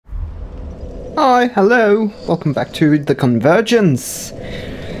Hi, hello, welcome back to the Convergence.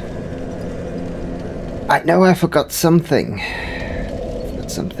 I know I forgot something.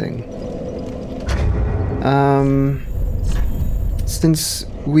 Since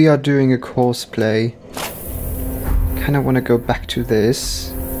we are doing a cosplay, kind of want to go back to this,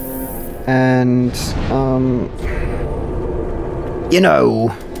 and you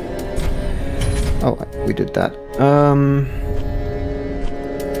know. Oh, we did that.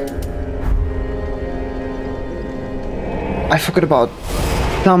 I forgot about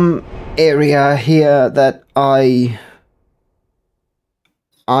some area here that I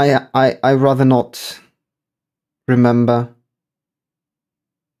rather not remember,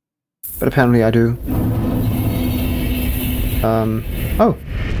 but apparently I do. Oh,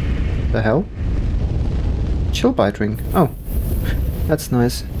 the hell? Chill bite ring. Oh, that's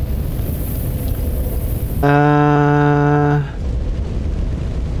nice.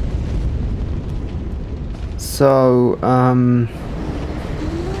 So,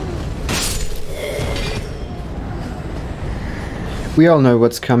 we all know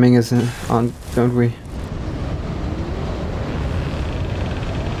what's coming, don't we?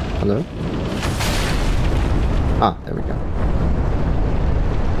 Hello? Ah, there we go.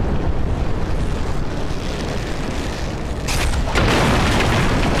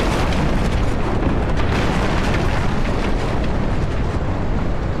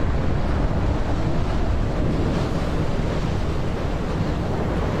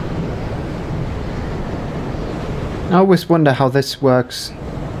 I always wonder how this works.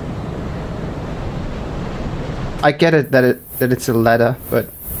 I get it that it's a ladder, but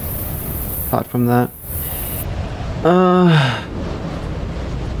apart from that,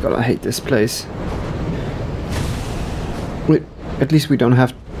 God, I hate this place. At least we don't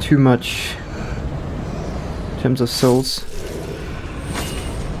have too much in terms of souls.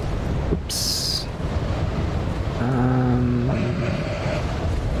 Oops.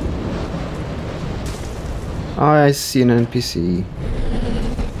 Oh, I see an NPC.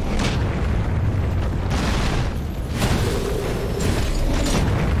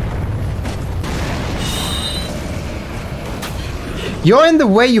 You're in the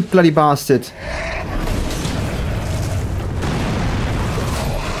way, you bloody bastard!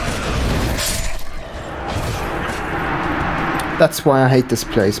 That's why I hate this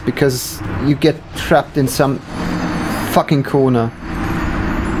place, because you get trapped in some fucking corner.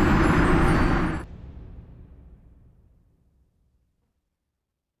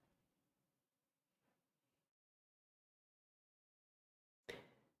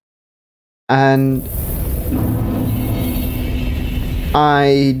 And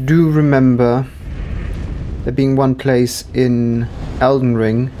I do remember there being one place in Elden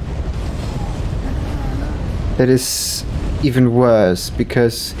Ring that is even worse,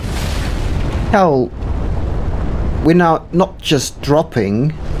 because hell, we're now not just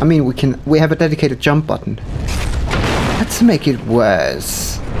dropping. I mean, we have a dedicated jump button. Let's make it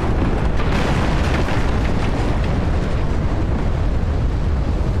worse.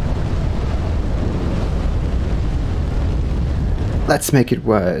 Let's make it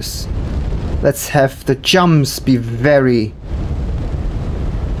worse. Let's have the jumps be very,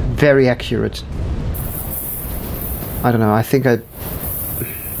 very accurate. I don't know, I think I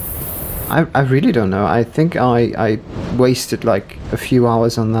really don't know. I think I wasted like a few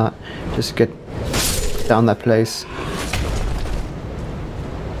hours on that just to get down that place.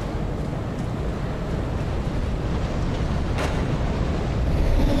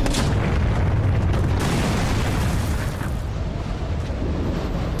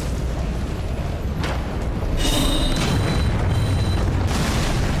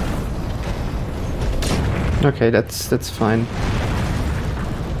 Okay, that's fine.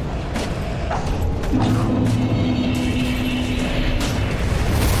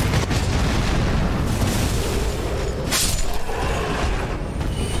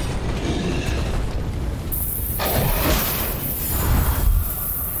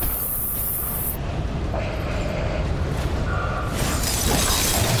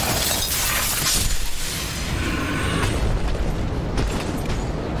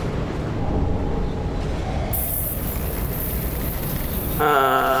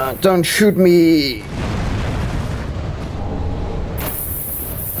 Don't shoot me!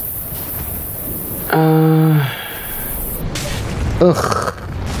 Ugh.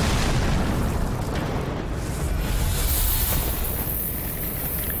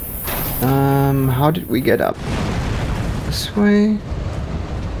 How did we get up? This way?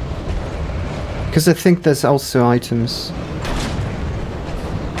 Because I think there's also items.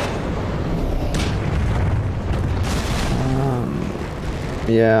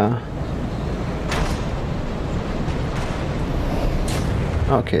 Yeah.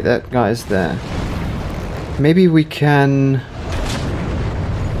 Okay, that guy's there. Maybe we can...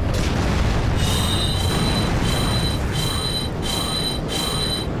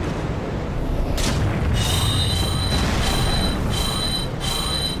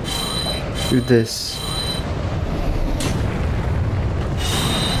 do this.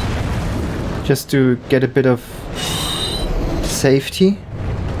 Just to get a bit of safety.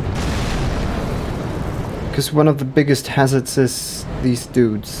 Because one of the biggest hazards is these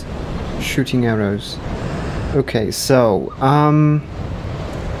dudes shooting arrows. Okay, so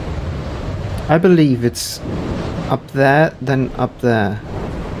I believe it's up there, then up there.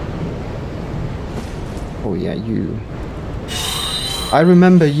 Oh yeah, you. I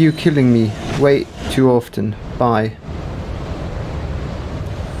remember you killing me way too often. Bye.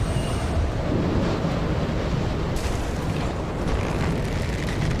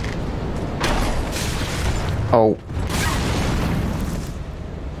 Oh.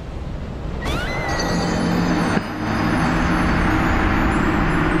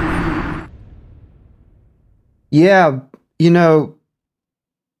 Yeah, you know,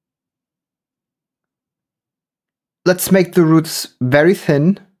 let's make the roots very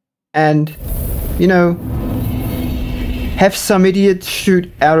thin and, you know, have some idiot shoot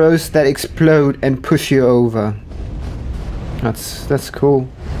arrows that explode and push you over. That's cool.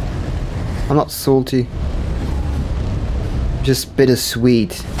 I'm not salty. Just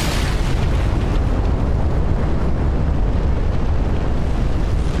bittersweet.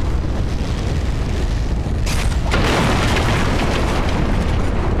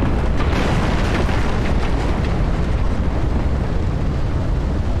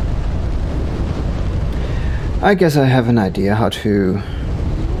 I guess I have an idea how to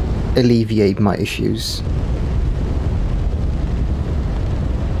alleviate my issues.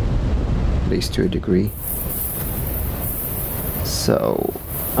 At least to a degree. So,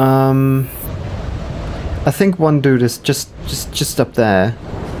 I think one dude is just up there.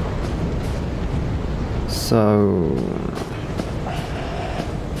 So,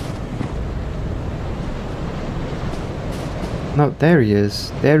 no, there he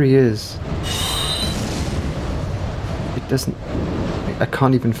is. There he is. It doesn't. I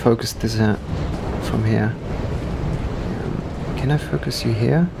can't even focus this out from here. Can I focus you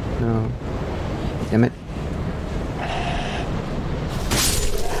here? No. Damn it.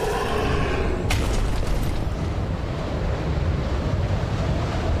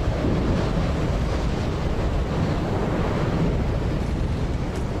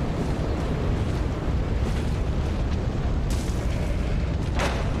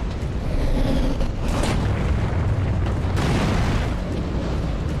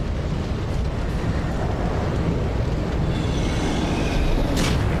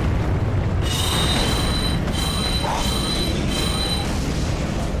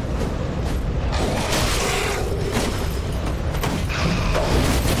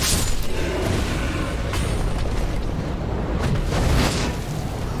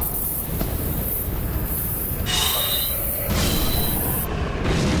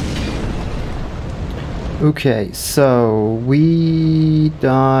 Okay, so we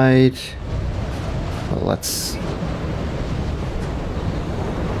died. Well, let's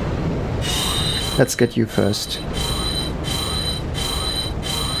get you first.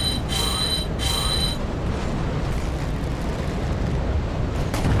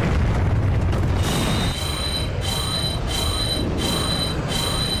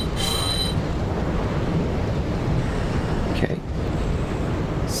 Okay.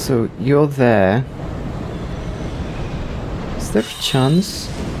 So you're there. Is there a chance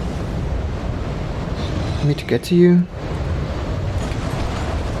for me to get to you?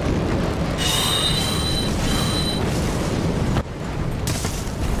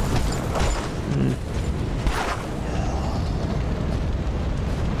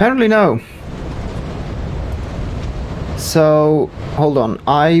 Apparently no. So, hold on.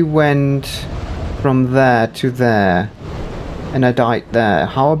 I went from there to there and I died there.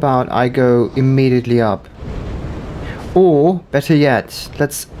 How about I go immediately up? Or better yet,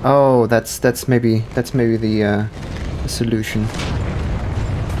 let's. Oh, that's maybe the solution.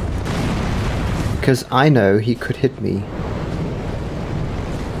 Because I know he could hit me.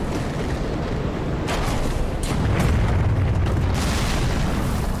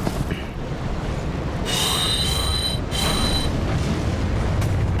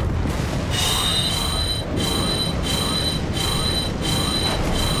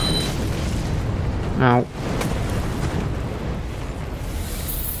 Ow.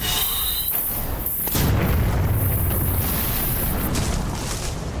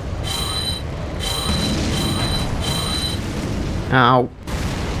 Ow.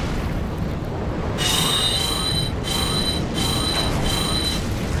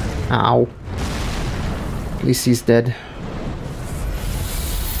 Ow. At least he's dead.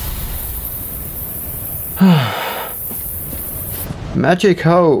 Magic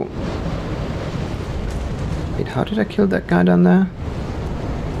hoe! Wait, how did I kill that guy down there?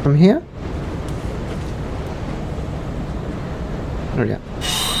 From here? Oh yeah.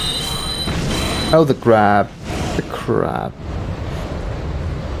 Oh, the grab. The crab.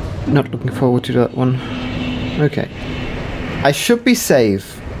 Not looking forward to that one. Okay. I should be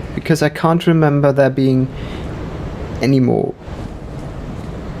safe, because I can't remember there being any more.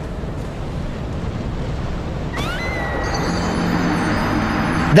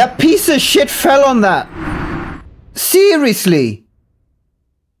 That piece of shit fell on that! Seriously!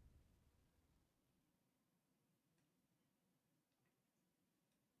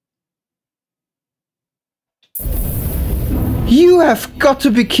 You have got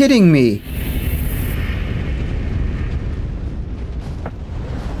to be kidding me!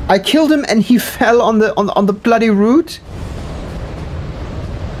 I killed him and he fell on the bloody root?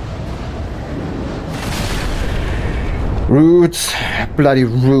 Roots, bloody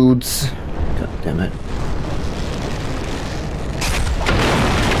roots. God damn it.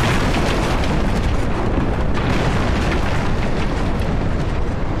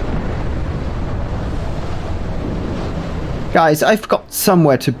 Guys, I've got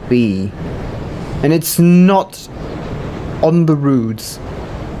somewhere to be. And it's not on the roots.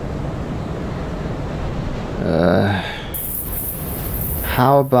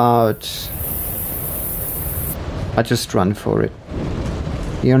 How about I just run for it?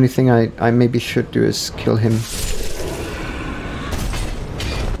 The only thing I maybe should do is kill him.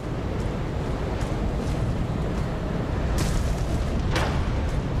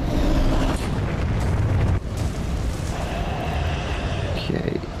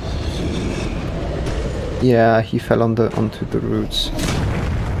 Okay. Yeah, he fell onto the roots.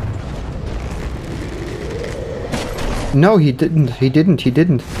 No, he didn't. He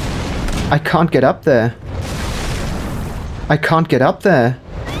didn't. I can't get up there. I can't get up there.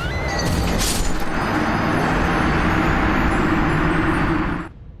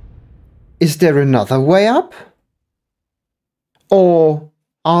 Is there another way up? Or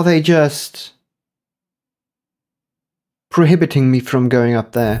are they just prohibiting me from going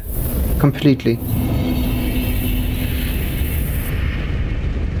up there completely?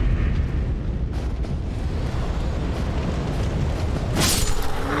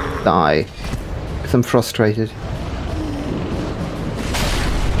 Die. Because I'm frustrated.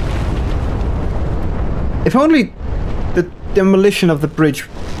 If only the demolition of the bridge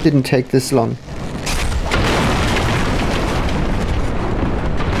didn't take this long.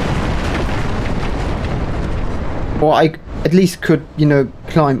 Or I at least could, you know,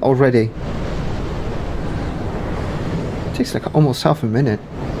 climb already. It takes like almost half a minute.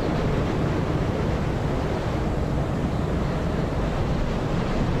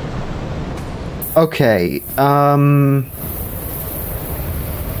 Okay,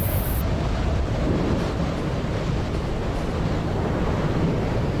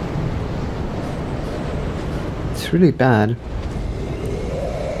 it's really bad.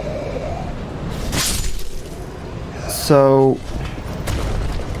 So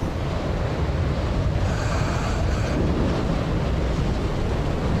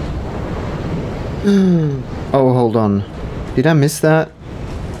oh, hold on. Did I miss that?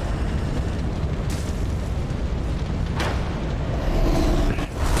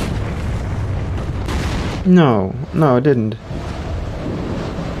 No, I didn't.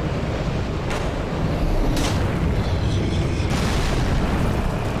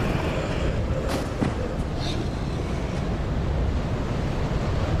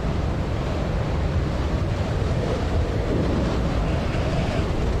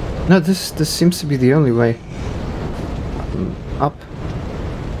 No, this seems to be the only way. Up.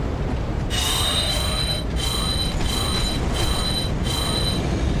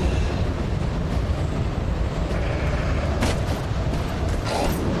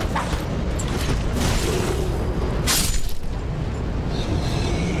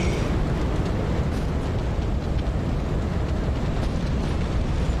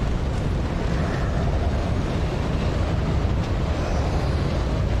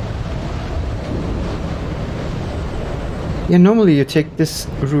 Yeah, normally you take this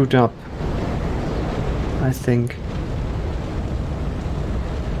route up, I think.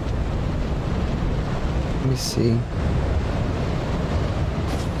 Let me see.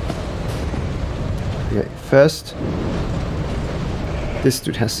 Okay, first, this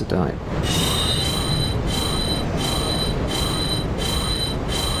dude has to die.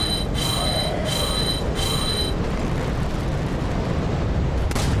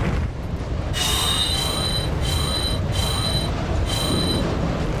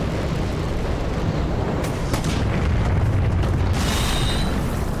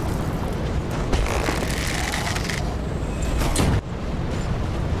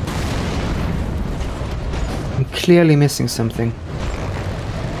 clearly missing something.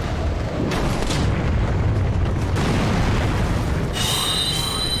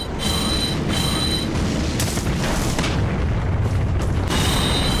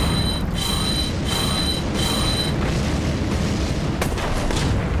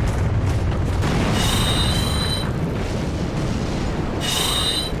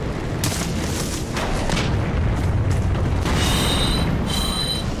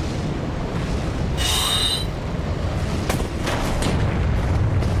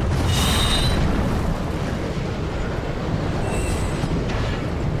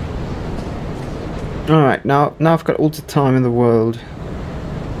 Alright, now I've got all the time in the world.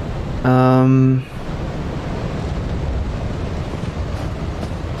 I'm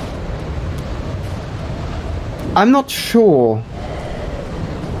not sure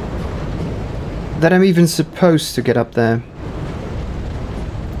that I'm even supposed to get up there.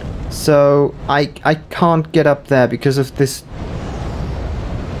 So I can't get up there because of this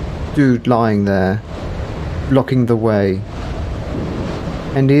dude lying there, blocking the way.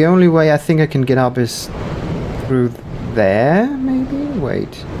 And the only way I think I can get up is through there, maybe?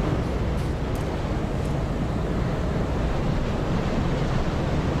 Wait.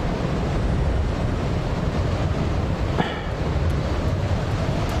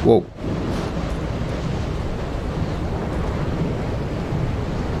 Whoa.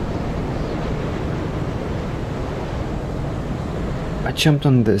 I jumped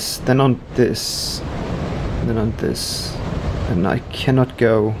on this, then on this, then on this. And I cannot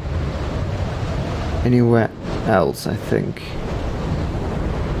go anywhere else, I think.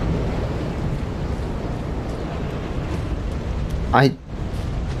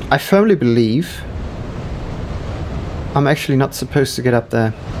 I firmly believe I'm actually not supposed to get up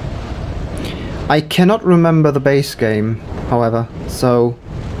there. I cannot remember the base game, however, so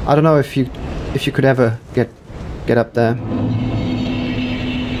I don't know if you could ever get up there.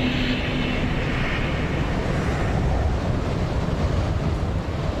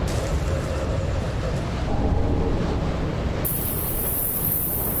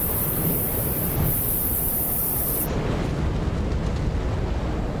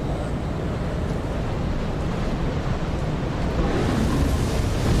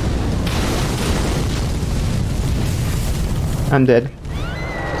 I'm dead.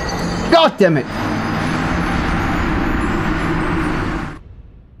 God damn it!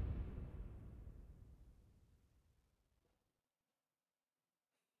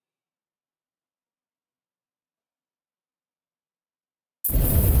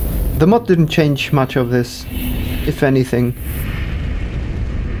 The mod didn't change much of this, if anything.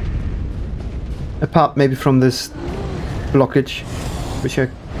 Apart maybe from this blockage, which I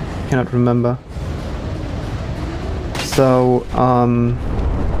cannot remember. So,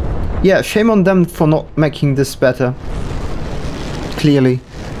 yeah, shame on them for not making this better. Clearly.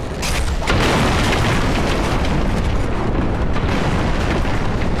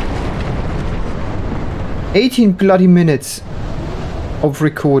 "18 bloody minutes of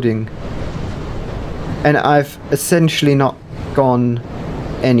recording, and I've essentially not gone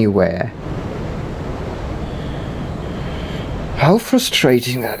anywhere. How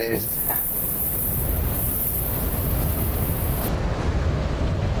frustrating that is.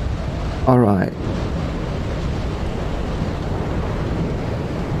 Alright.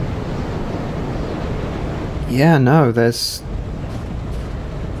 Yeah, no, there's...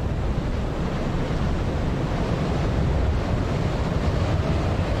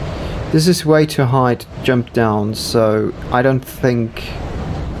 This is way too high to jump down, so I don't think...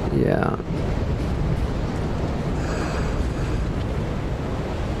 Yeah.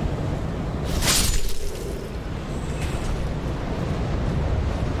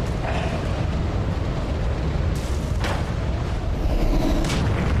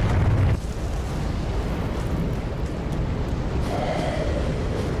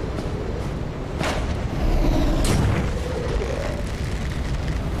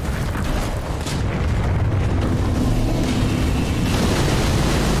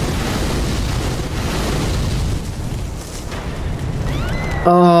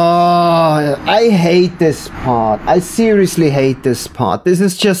 Oh, I hate this part. I seriously hate this part. This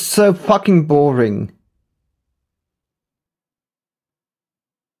is just so fucking boring.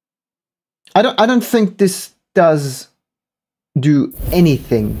 I don't think this does do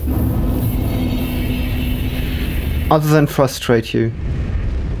anything other than frustrate you.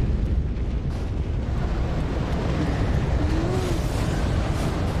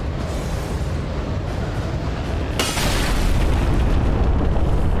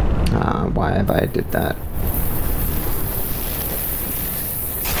 Why have I did that?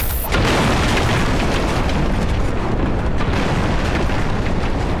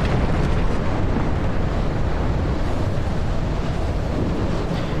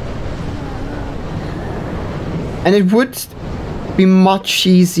 And it would be much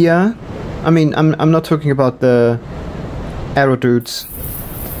easier. I mean, I'm not talking about the arrow dudes.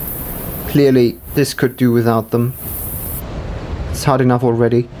 Clearly, this could do without them. It's hard enough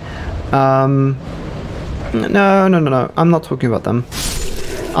already. No. I'm not talking about them.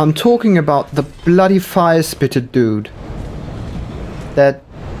 I'm talking about the bloody fire-spitted dude that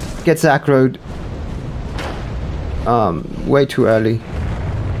gets aggroed way too early.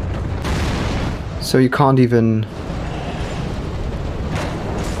 So you can't even...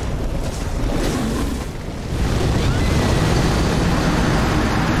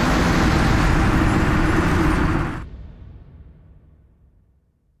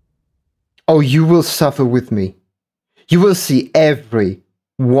 Oh, you will suffer with me. You will see every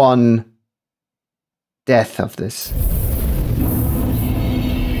one death of this.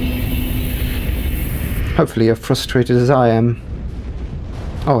 Hopefully you're frustrated as I am.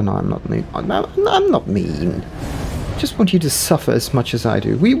 Oh no, I'm not mean. I'm not mean. Just want you to suffer as much as I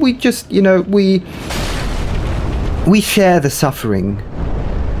do. We just, you know, we share the suffering.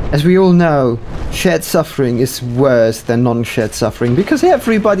 As we all know, shared suffering is worse than non-shared suffering, because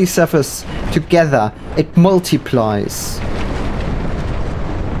everybody suffers together. It multiplies.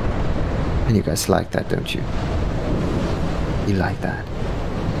 And you guys like that, don't you? You like that.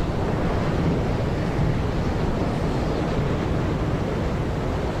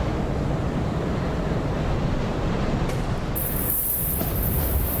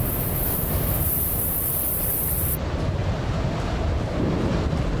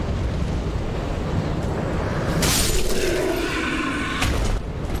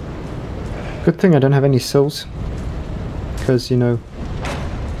 Good thing I don't have any souls. Because, you know,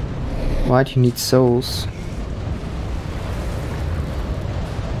 why do you need souls?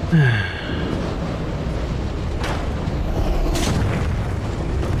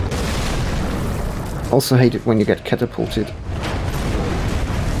 Also hate it when you get catapulted.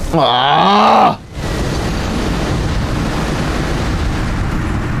 Ah!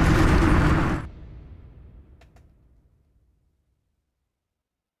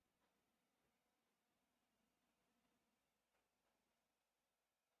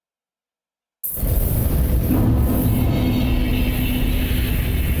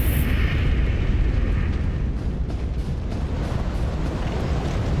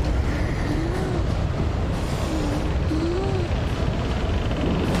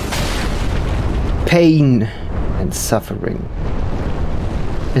 Pain and suffering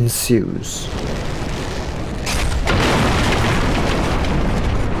ensues.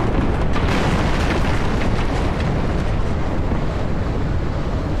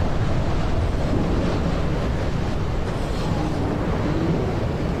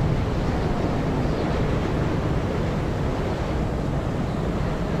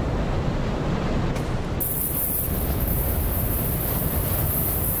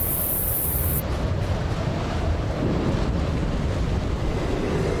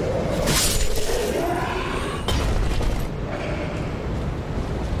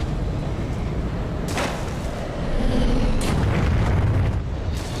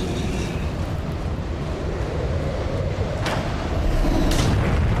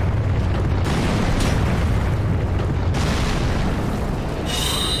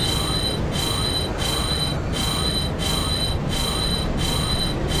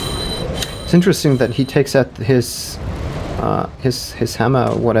 It's interesting that he takes out his hammer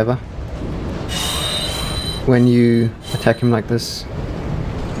or whatever when you attack him like this.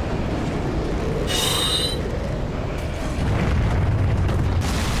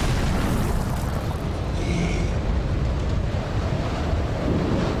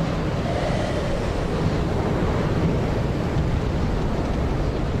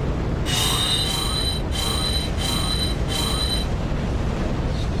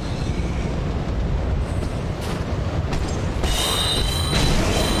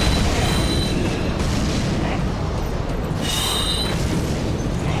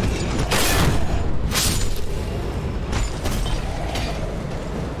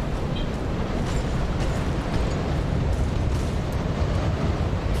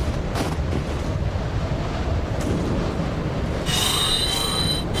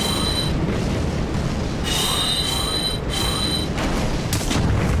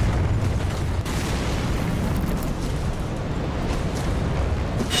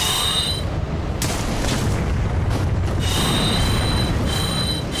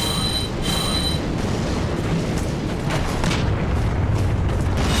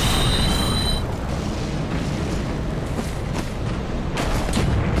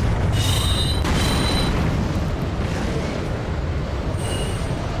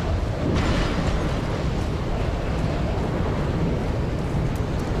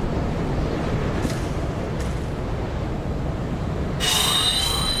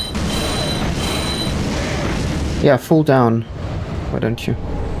 Yeah, fall down. Why don't you?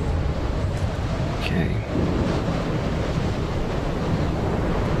 Okay.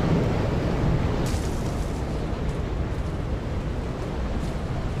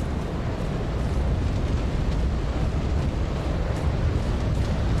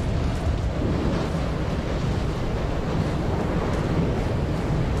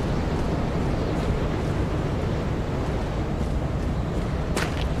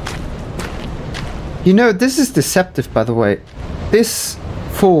 You know, this is deceptive, by the way. This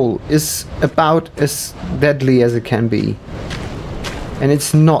fall is about as deadly as it can be. And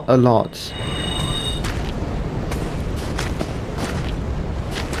it's not a lot.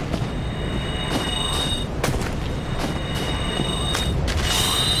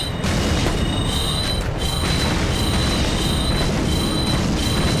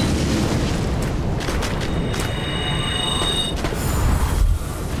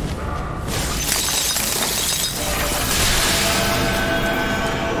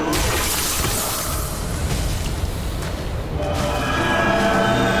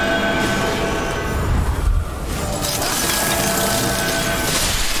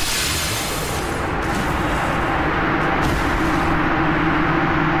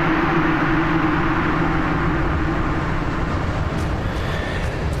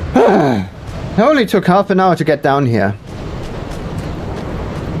 It only took half an hour to get down here.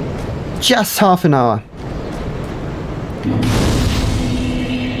 Just half an hour.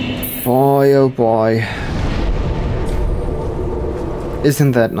 Boy, oh boy.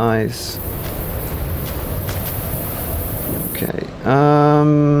 Isn't that nice? Okay.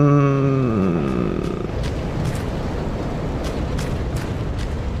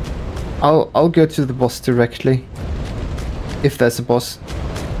 I'll go to the boss directly. If there's a boss.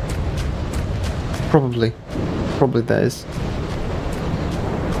 Probably there is.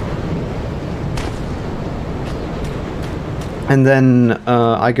 And then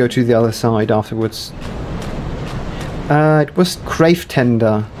I go to the other side afterwards. It was Crave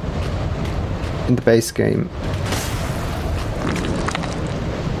Tender in the base game.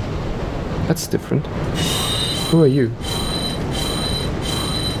 That's different. Who are you?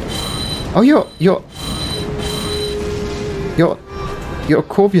 Oh, you're a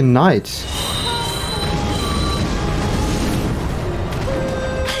Corvian Knight.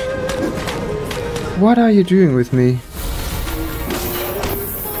 What are you doing with me?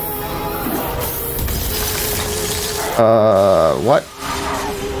 What?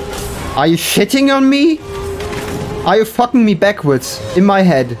 Are you shitting on me? Are you fucking me backwards in my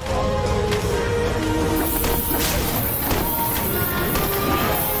head?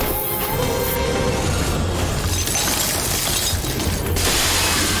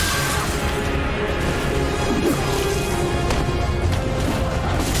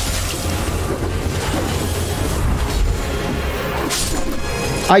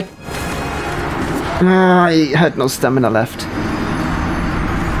 I had no stamina left.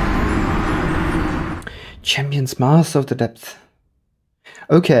 Champion's Master of the Depth.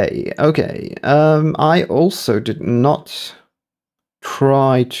 Okay. I also did not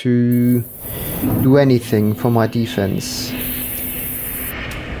try to do anything for my defense.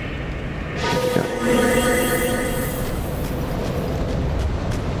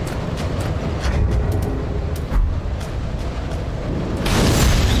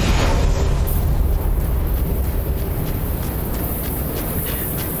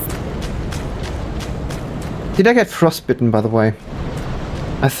 Did I get frostbitten, by the way?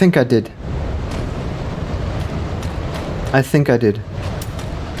 I think I did. I think I did.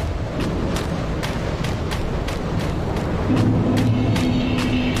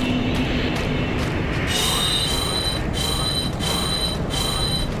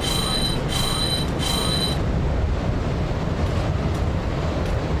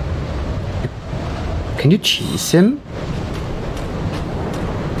 Can you cheese him?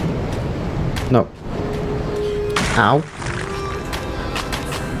 No. Ow.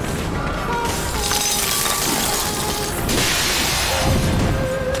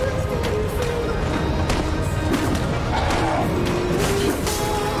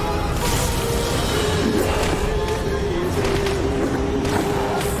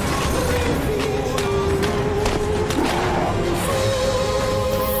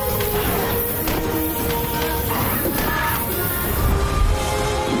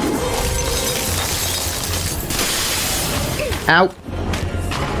 Ow.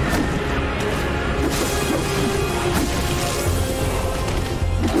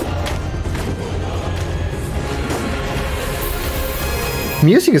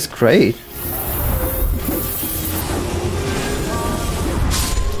 Music is great.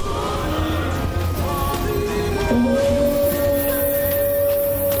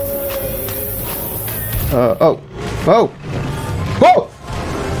 Oh. Whoa! Whoa!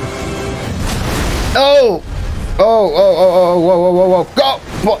 Oh! Whoa! Go!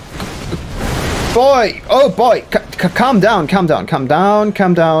 What? Boy! Oh boy! Calm down!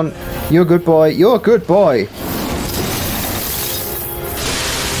 You're a good boy. You're a good boy.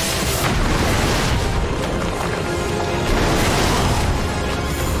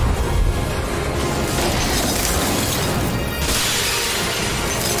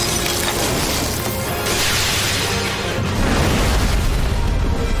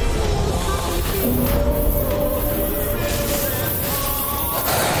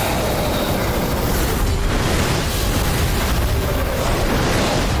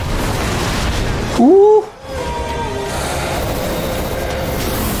 Ooh.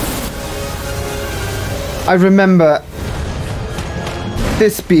 I remember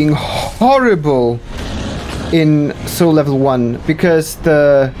this being horrible in Soul Level 1 because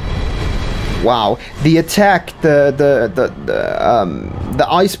the attack, the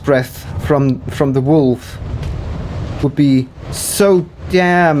ice breath from the wolf would be so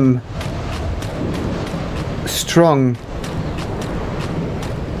damn strong.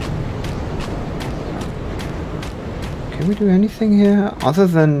 Can we do anything here other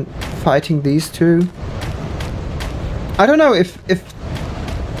than fighting these two? I don't know if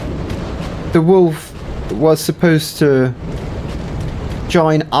the wolf was supposed to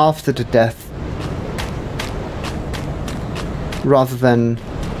join after the death rather than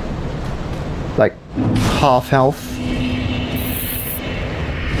like half health.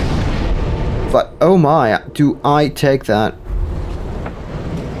 But oh my, do I take that.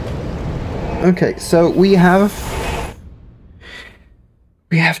 Okay, so we have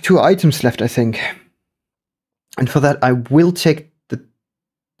 2 items left, I think. And for that I will take the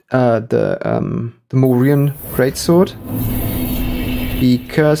Morian Greatsword,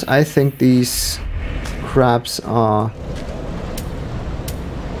 because I think these crabs are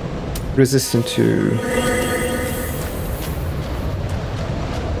resistant to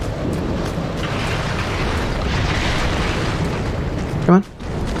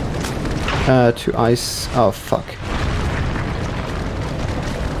to ice. Oh fuck.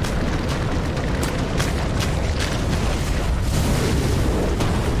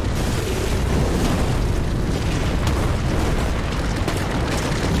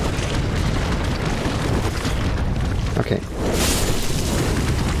 Okay.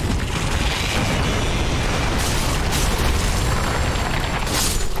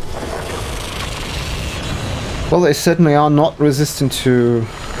 Well, they certainly are not resistant to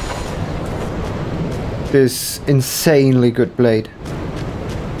this insanely good blade.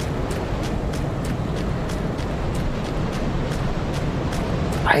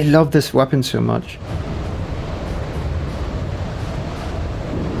 I love this weapon so much.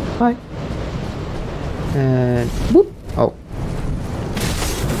 Hi. And whoop. Oh.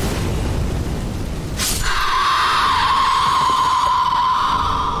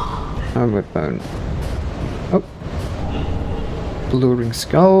 Armored bone. Oh. Alluring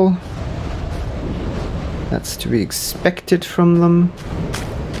skull. That's to be expected from them.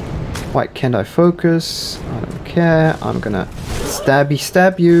 Why can't I focus? I don't care. I'm gonna stab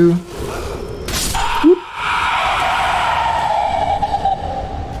you. Whoop.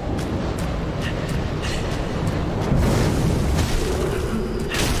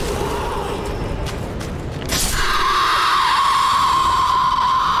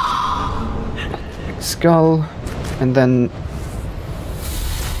 Skull, and then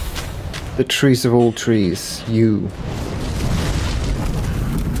the trees of all trees, you.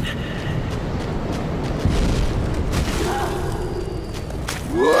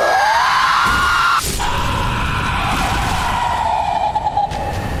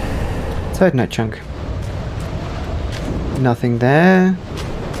 Titanite chunk. Nothing there.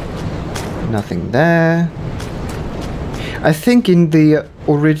 Nothing there. I think in the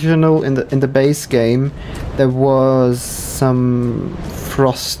original, in the base game, there was some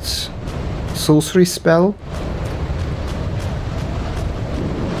frost sorcery spell.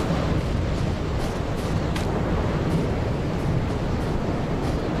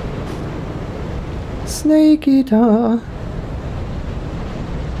 Snake Eater.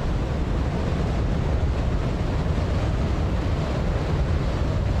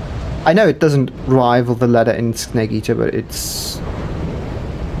 I know it doesn't rival the ladder in Snake Eater, but it's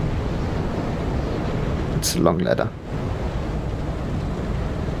a long ladder.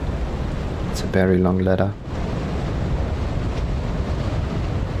 It's a very long ladder.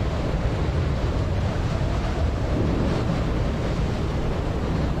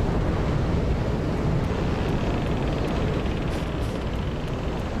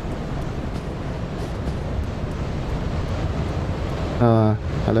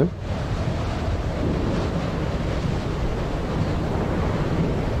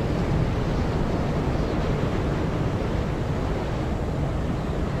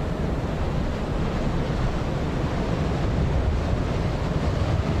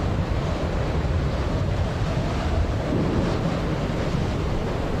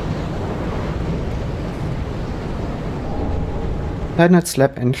 Planet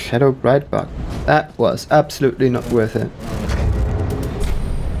Slap and Shadow Brightbug. That was absolutely not worth it.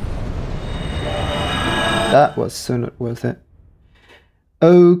 That was so not worth it.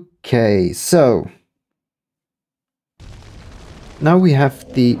 Okay, so now we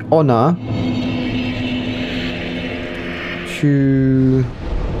have the honor to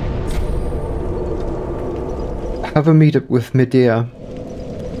have a meetup with Medea.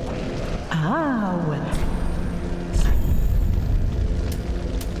 Ah, well.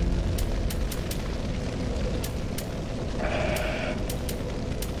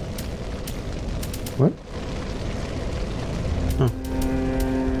 What? Oh.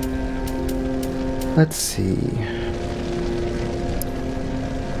 Let's see.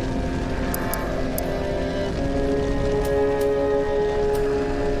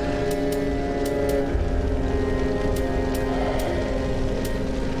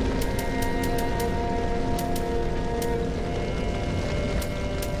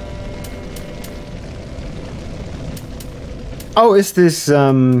 Oh, is this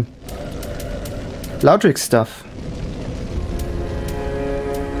Loudric stuff?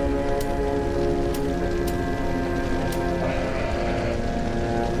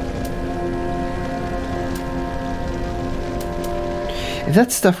 If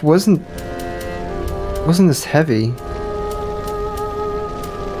that stuff wasn't as heavy.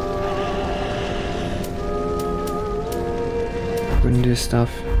 Wouldn't do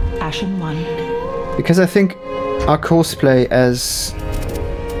stuff. Ashen one. Because I think our cosplay as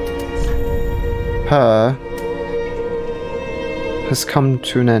her has come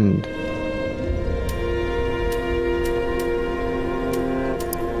to an end.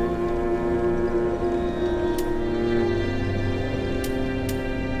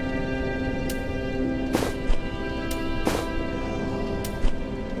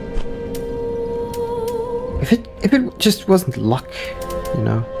 If it just wasn't luck, you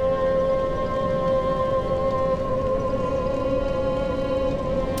know.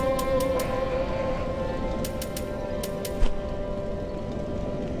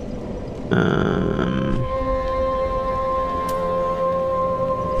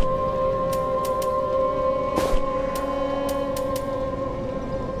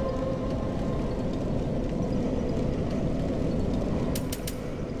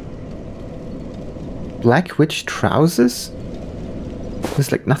 Black Witch trousers?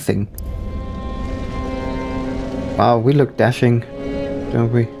 There's like nothing. Wow, we look dashing,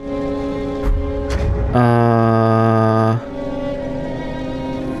 don't we?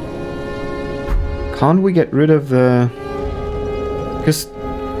 Can't we get rid of the... Because...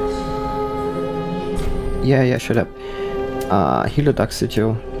 Yeah, shut up. Heliodox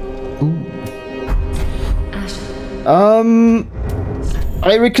sigil. Ooh.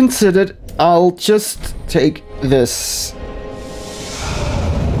 I reconsidered. I'll just take this.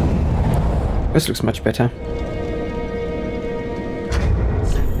 This looks much better.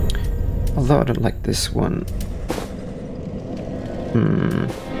 Although I don't like this one.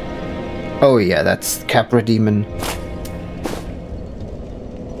 Oh yeah, that's Capra Demon.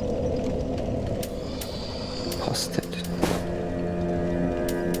 Posted.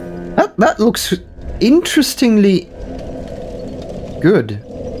 That looks interestingly good.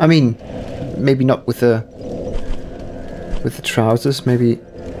 I mean, maybe not with the trousers, maybe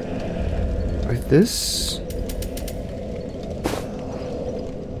with this.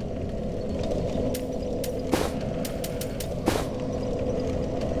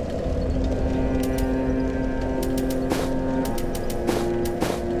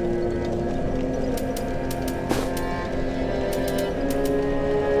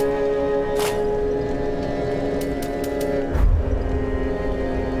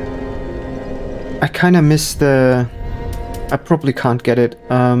 I kind of miss the... I probably can't get it.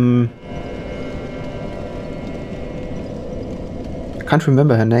 I can't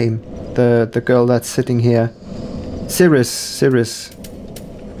remember her name. The girl that's sitting here. Cirrus.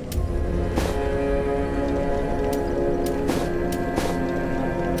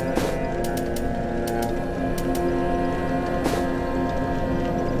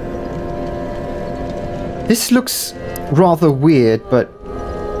 This looks rather weird, but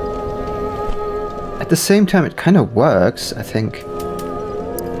at the same time it kind of works, I think.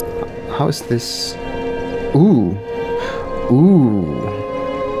 How is this? Ooh,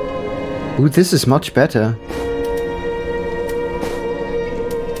 this is much better.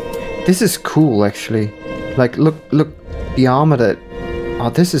 This is cool, actually. Like, look, the armor that... Oh,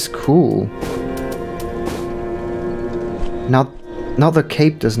 this is cool. Now the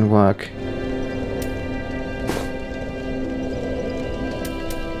cape doesn't work.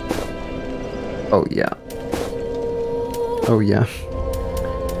 Oh, yeah. Oh yeah.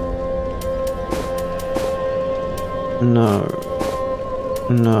 No.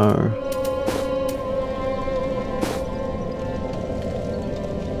 No.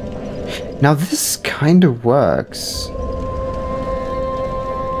 Now this kind of works.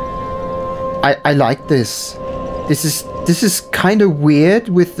 I like this. This is kind of weird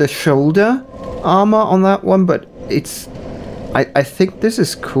with the shoulder armor on that one, but it's I think this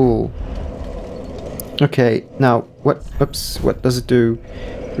is cool. Okay, now what? Oops, what does it do?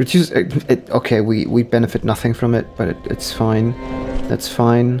 Reduce it. Okay, we benefit nothing from it, but it's fine. That's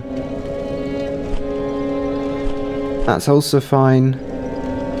fine. That's also fine.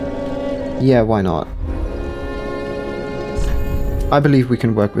 Yeah, why not? I believe we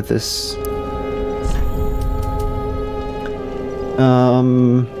can work with this.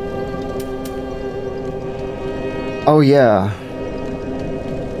 Oh yeah.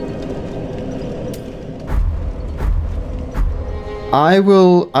 I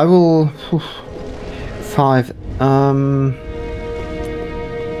will 5.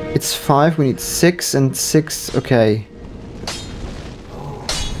 It's 5, we need 6 and 6, okay.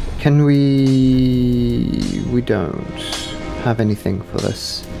 Can we don't have anything for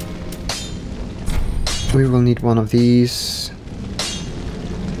this. We will need one of these.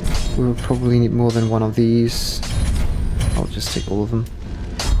 We will probably need more than one of these. I'll just take all of them.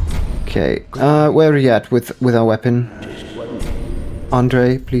 Okay, where are you at with our weapon?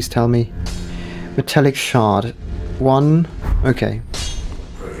 Andre, please tell me. Metallic shard. 1. Okay.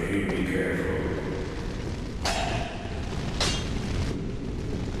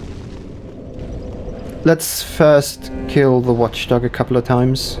 Let's first kill the watchdog a couple of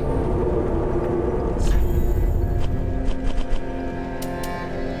times.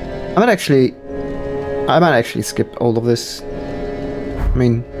 I might actually skip all of this. I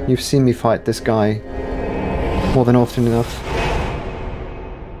mean, you've seen me fight this guy more than often enough.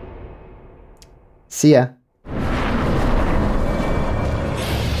 See ya.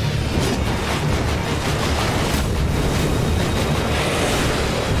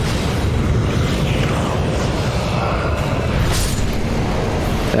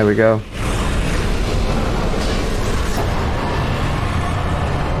 There we go.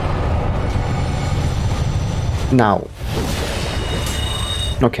 Now.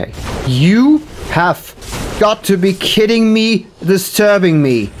 Okay. You have got to be kidding me, disturbing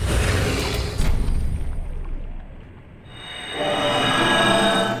me.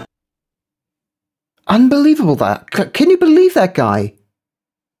 Unbelievable that. Can you believe that guy?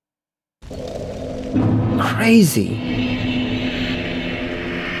 Crazy.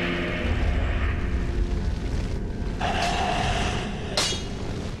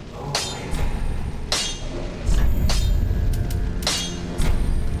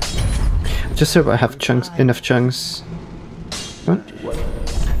 Just so I have chunks, enough chunks. What?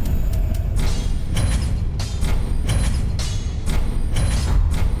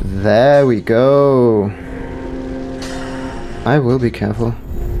 There we go. I will be careful.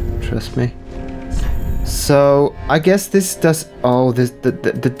 Trust me. So I guess this does. Oh, this the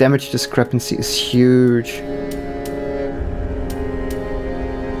damage discrepancy is huge.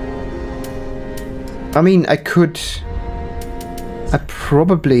 I mean, I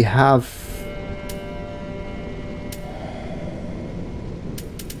probably have.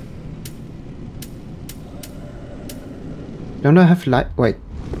 Don't I have light? Wait.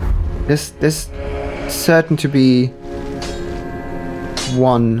 There's certain to be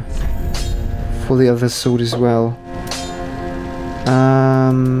 1 for the other sword as well.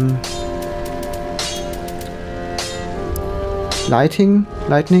 Lightning?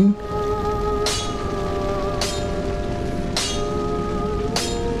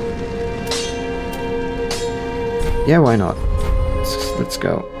 Yeah, why not? Let's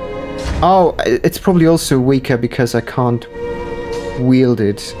go. Oh, it's probably also weaker because I can't wield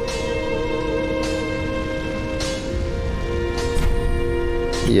it.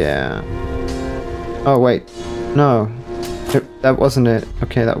 Yeah. Oh wait, no, that wasn't it.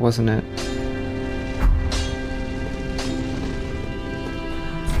 Okay, that wasn't it.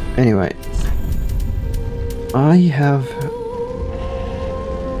 Anyway, I have.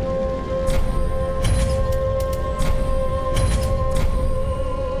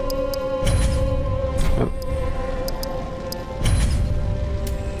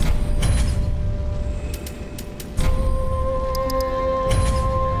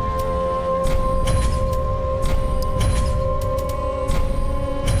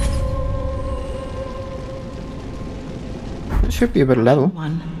 Should be a better level,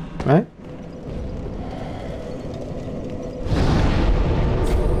 right?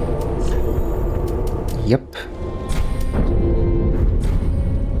 Yep.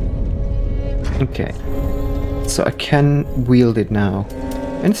 Okay. So I can wield it now.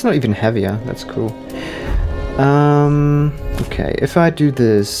 And it's not even heavier. That's cool. Okay, if I do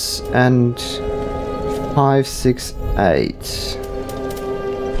this and 5, 6, 8.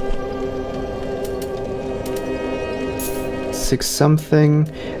 6 something.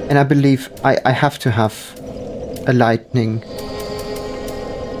 And I believe I have to have a lightning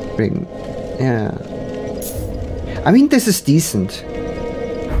ring. Yeah. I mean, this is decent.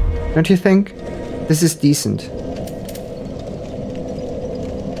 Don't you think? This is decent.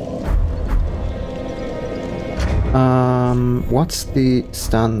 What's the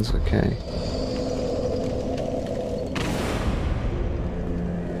stuns? Okay.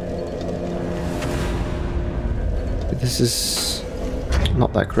 This is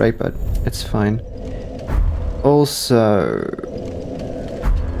not that great, but it's fine. Also,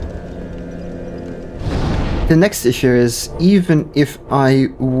 the next issue is, even if I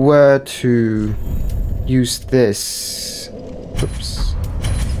were to use this, oops,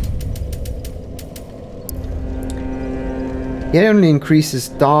 it only increases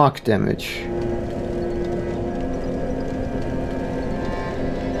dark damage.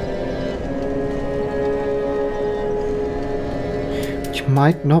 Which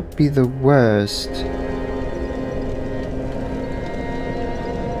might not be the worst.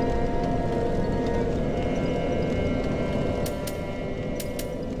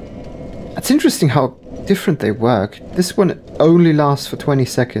 It's interesting how different they work. This one only lasts for 20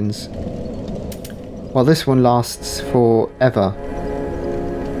 seconds. While this one lasts forever.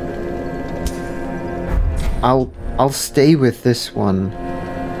 I'll stay with this one.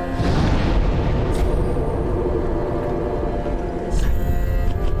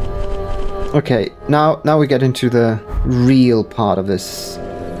 Okay, now we get into the real part of this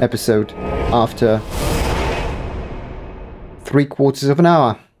episode after 3/4 of an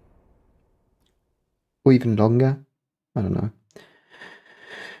hour. Or even longer. I don't know.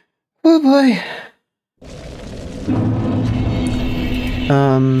 Oh boy.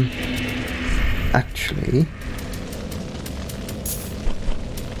 Actually,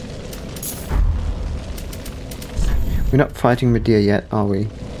 we're not fighting Medea yet, are we?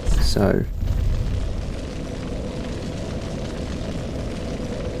 So,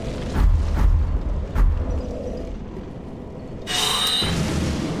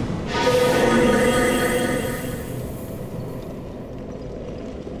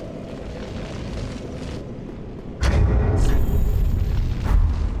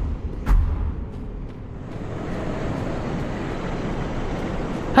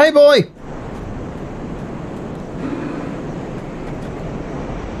 hey boy!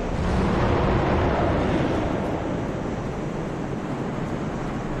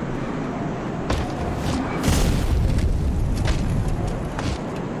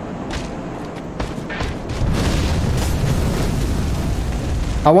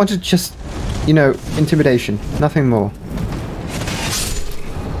 I wanted just, you know, intimidation, nothing more.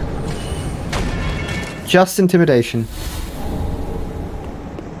 Just intimidation.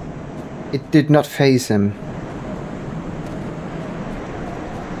 It did not faze him.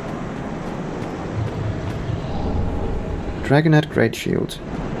 Dragonhead Great Shield.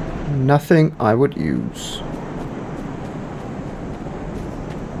 Nothing I would use.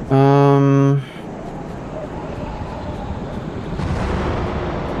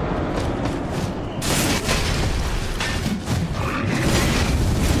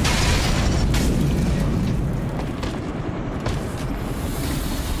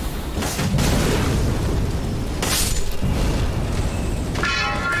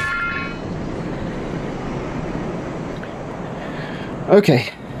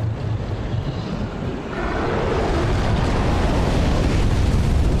 Okay.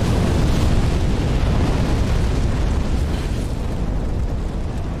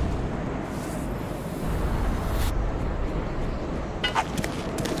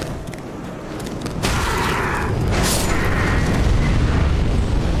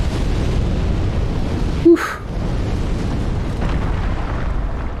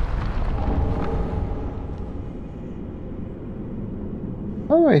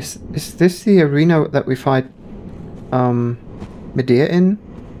 Oh, is this the arena that we fight Medea in?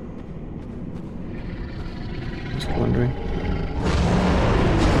 Just wondering.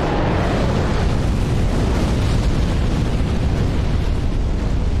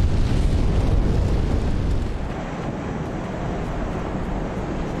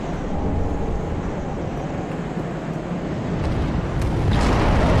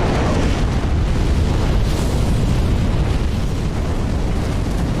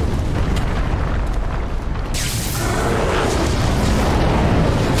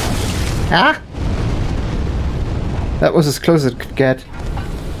 Ah! That was as close as it could get.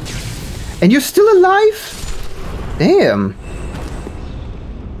 And you're still alive? Damn.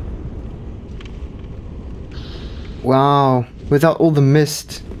 Wow. Without all the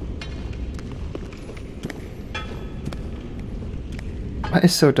mist.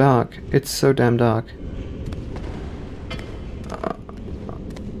 It's so dark. It's so damn dark.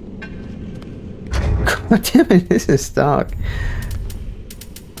 God damn it, this is dark.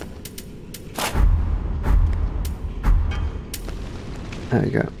 There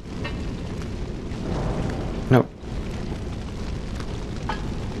you go. Nope.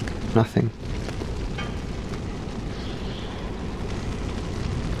 Nothing.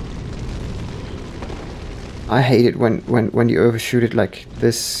 I hate it when you overshoot it like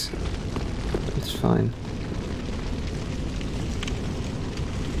this. It's fine.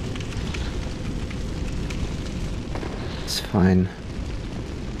 It's fine.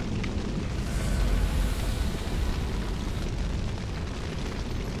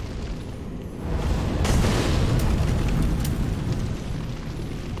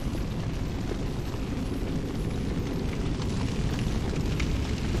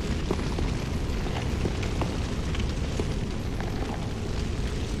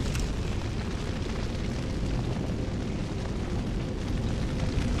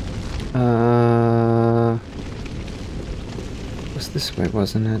 Was this way,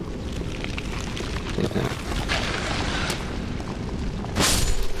 wasn't it? Yeah.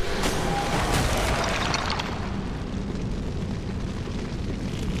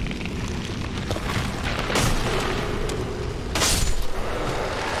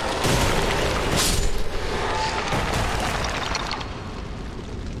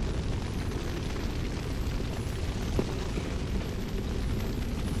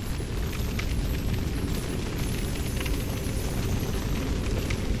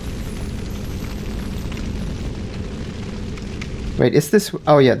 Wait, is this...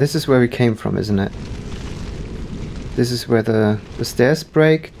 Oh yeah, this is where we came from, isn't it? This is where the stairs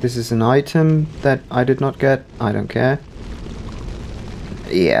break. This is an item that I did not get. I don't care.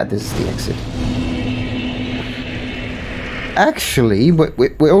 Yeah, this is the exit. Actually,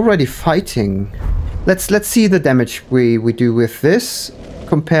 we're already fighting. Let's see the damage we do with this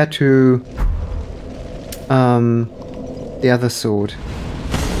compared to the other sword.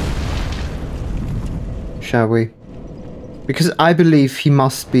 Shall we? Because I believe he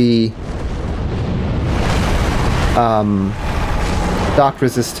must be dark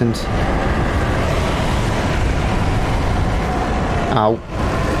resistant. Ow.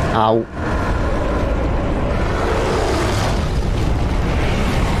 Ow.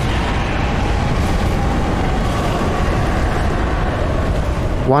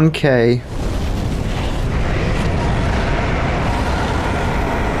 $1K.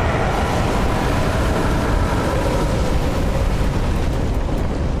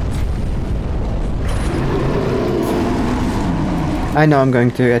 I know I'm going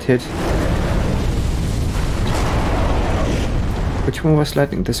to get hit. Which one was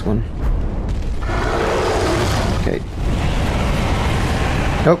lightning? This one. Okay.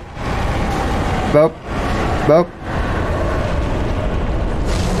 Nope. Boop. Boop.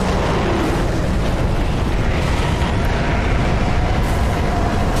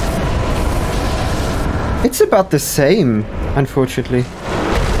 It's about the same, unfortunately.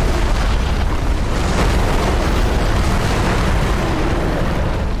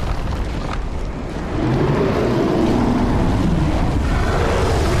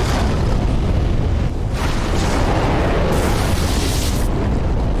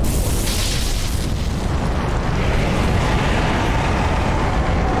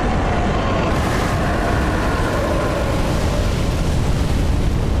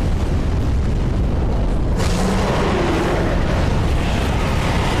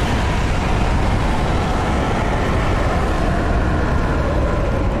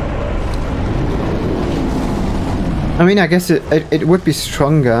 I mean, I guess it would be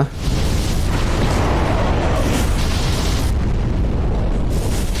stronger.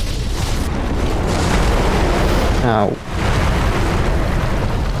 Ow.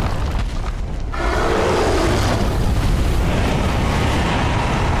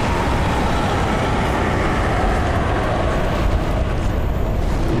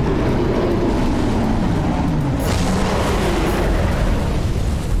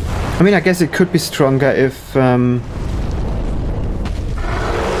 I mean, I guess it could be stronger if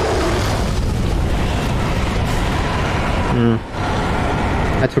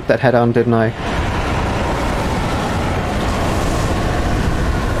I took that head on, didn't I?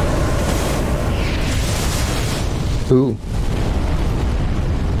 Ooh.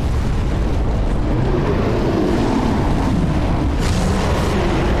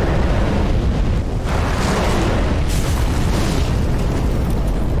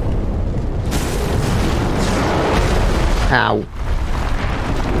 Ow.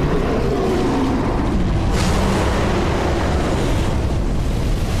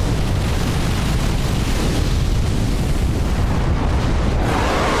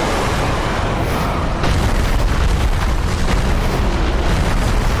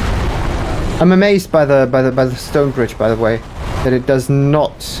 I'm amazed by the stone bridge, by the way, that it does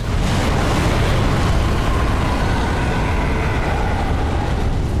not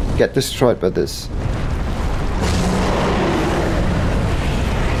get destroyed by this.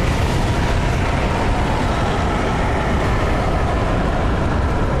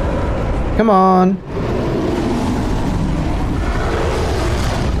 Come on.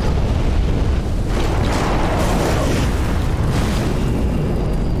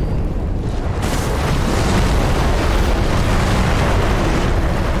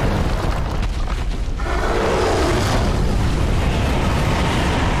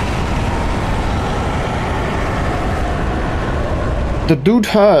 The dude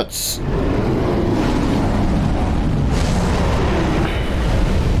hurts.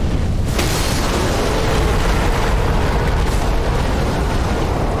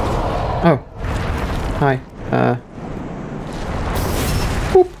 Oh. Hi.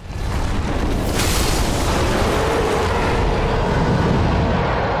 Boop.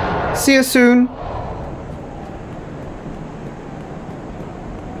 See you soon.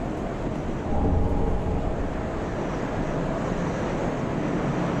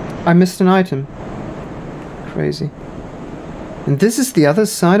 I missed an item. Crazy. And this is the other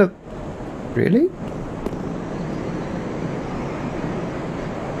side of... Really?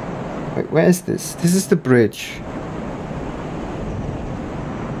 Wait, where is this? This is the bridge.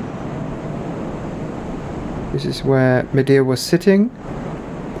 This is where Medea was sitting.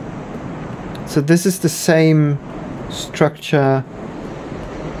 So this is the same structure.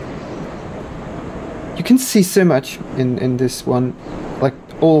 You can see so much in this one. Like,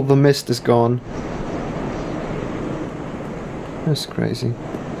 all the mist is gone. That's crazy.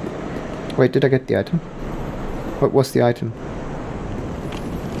 Wait, did I get the item? What was the item?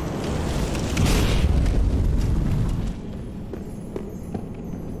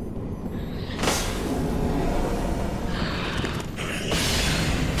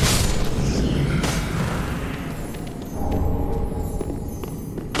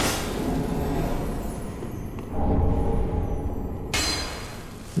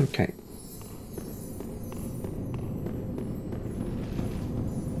 Okay.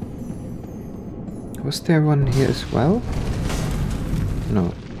 Was there one here as well?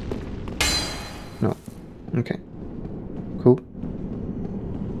 No. No. Okay. Cool.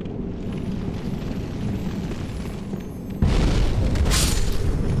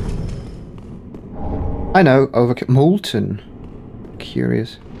 I know, overkill. Molten.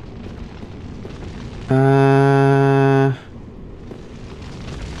 Curious.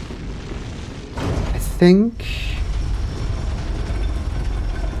 I think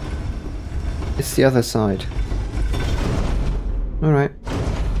it's the other side. Alright.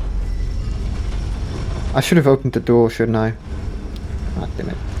 I should have opened the door, shouldn't I? Ah, damn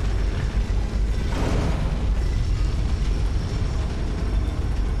it.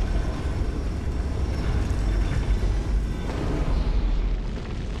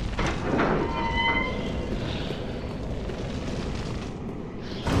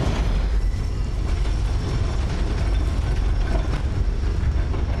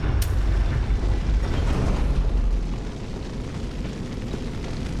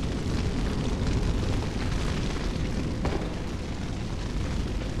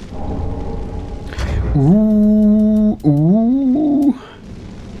 Ooh, ooh.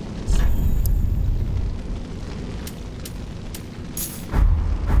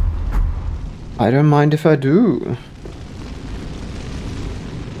 I don't mind if I do.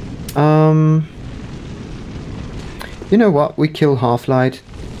 You know what? We kill Half-Light.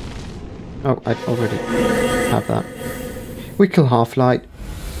 Oh, I already have that. We kill Half-Light.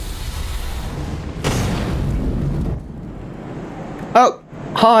 Oh,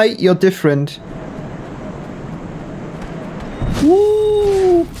 hi, you're different.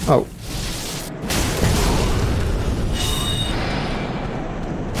 Woo! Oh.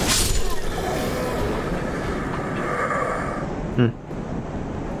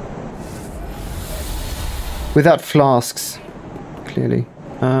 Without flasks, clearly.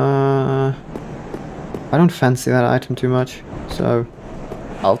 I don't fancy that item too much, so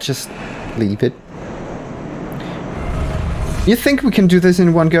I'll just leave it. You think we can do this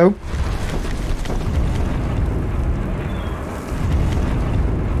in one go?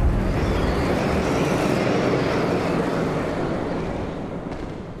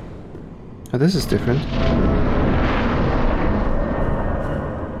 Oh, this is different.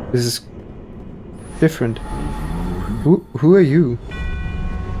 This is different. Who are you?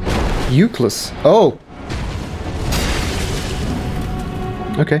 Euclid. Oh!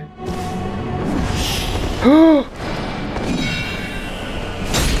 Okay.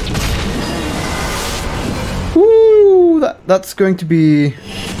 Ooh, that's going to be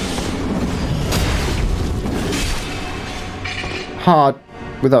hard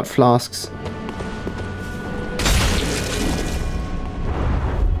without flasks.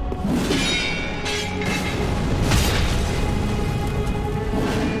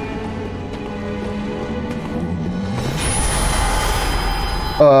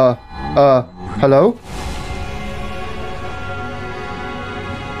 Hello?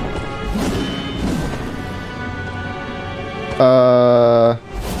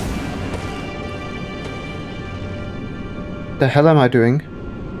 The hell am I doing?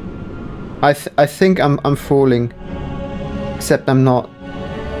 I think I'm falling. Except I'm not.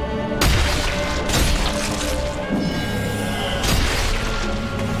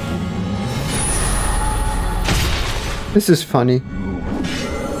 This is funny.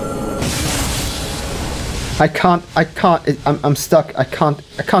 I'm stuck. I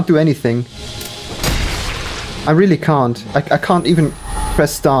can't do anything. I really can't. I can't even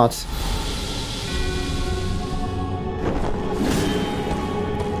press start.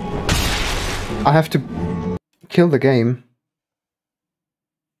 I have to kill the game.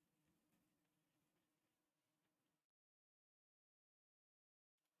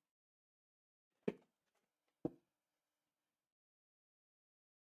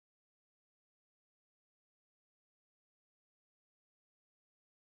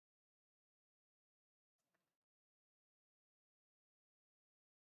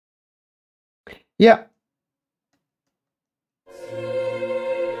 Yeah.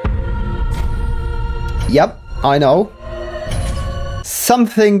 Yep, I know.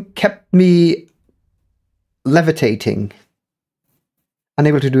 Something kept me levitating.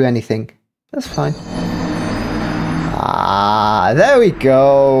 Unable to do anything. That's fine. Ah, there we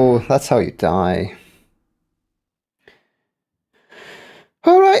go. That's how you die.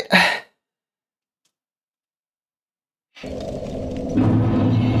 Alright.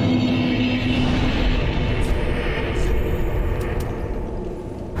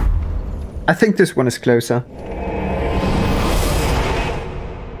 I think this one is closer.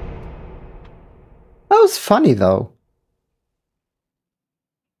 That was funny, though.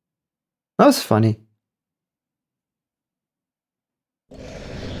 That was funny.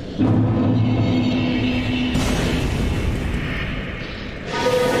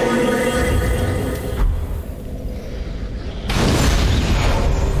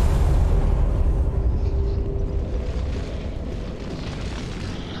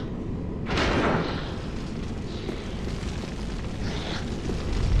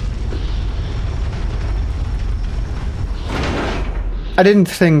 I didn't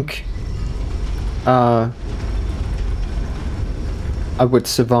think I would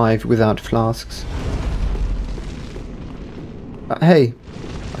survive without flasks. Hey,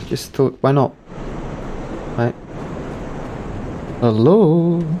 I just thought, why not? Right.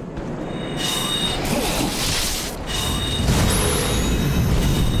 Hello?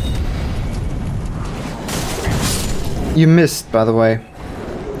 You missed, by the way.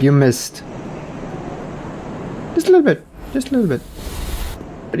 You missed. Just a little bit. Just a little bit.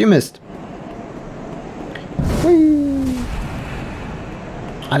 But you missed. Whee!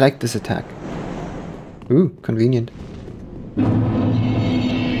 I like this attack. Ooh, convenient.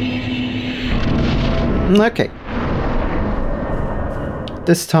 Okay.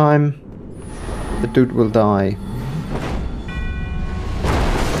 This time, the dude will die.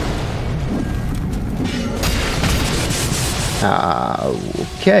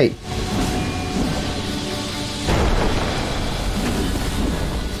 Okay.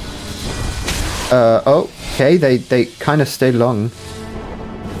 Okay, they kind of stay long.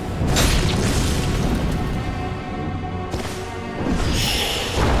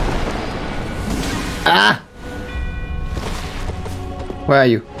 Ah! Where are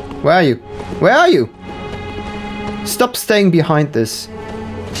you? Where are you? Where are you? Stop staying behind this.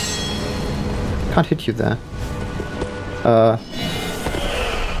 Can't hit you there.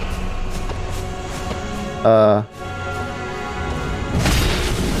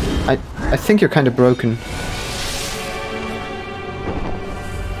 I think you're kind of broken.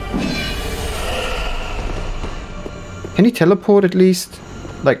 Can he teleport at least?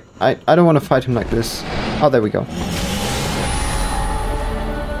 Like, I don't want to fight him like this. Oh, there we go.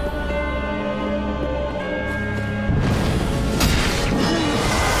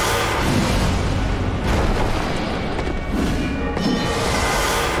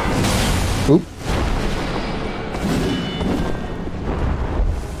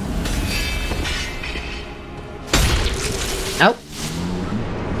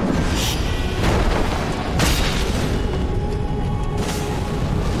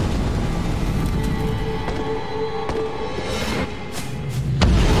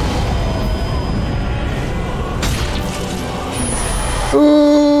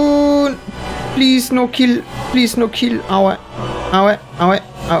 don't. Please no kill. Please no kill. Ow. Ow. Ow. Ow.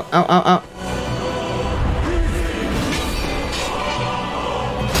 Ow. Ow. Ow.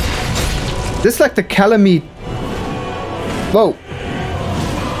 This is like the Calamite. Whoa.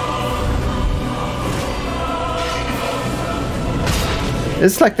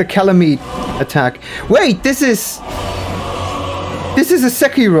 It's like the Calamite attack. Wait, this is a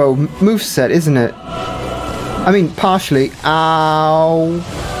Sekiro moveset, isn't it? I mean, partially. Ow.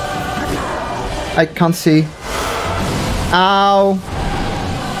 I can't see. Ow.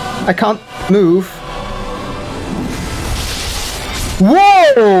 I can't move.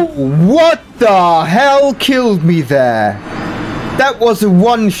 Whoa! What the hell killed me there? That was a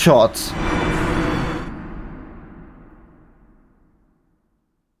one-shot.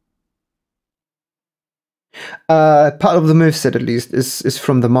 Part of the moveset, at least, is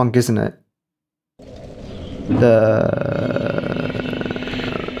from the monk, isn't it?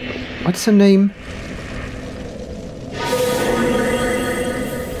 What's her name?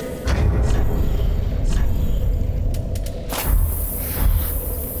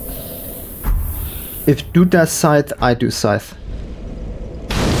 If du does scythe, I do scythe.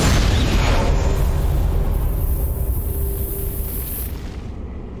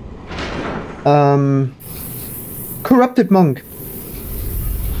 Corrupted monk.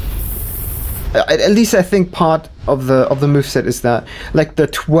 At least I think part of the moveset is that, like the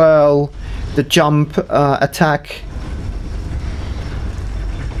twirl, the jump, attack.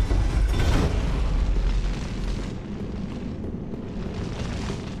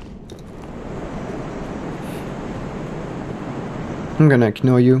 I'm gonna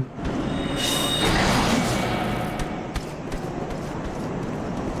ignore you.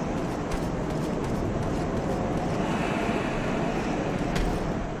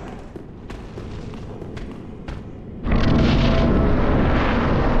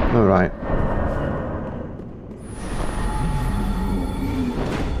 Alright.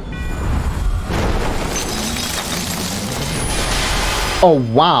 Oh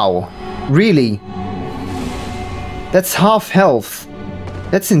wow. Really? That's half health.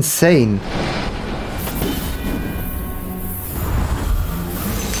 That's insane.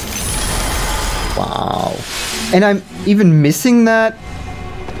 Wow. And I'm even missing that?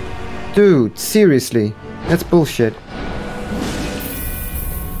 Dude, seriously. That's bullshit.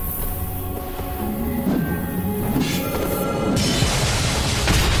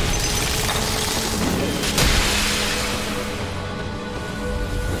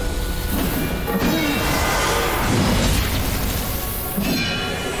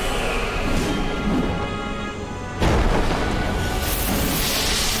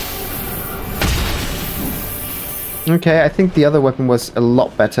 Okay, I think the other weapon was a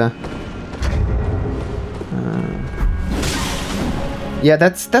lot better. Yeah,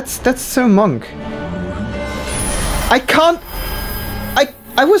 that's so monk. I can't.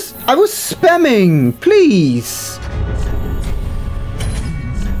 I was spamming. Please.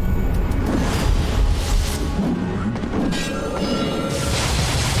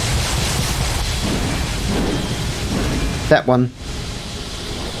 That one.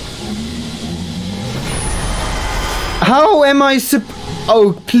 How am I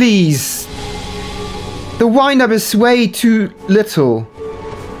Oh, please. The wind-up is way too little.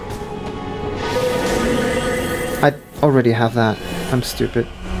 I already have that. I'm stupid.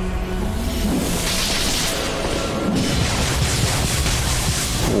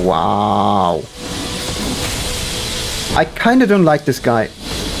 Wow. I kinda don't like this guy.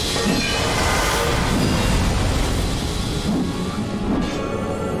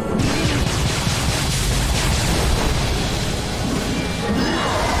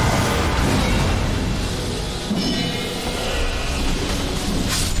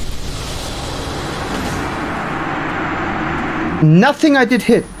 Nothing I did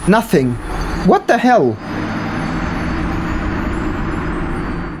hit. Nothing. What the hell?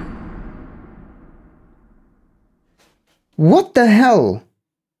 What the hell?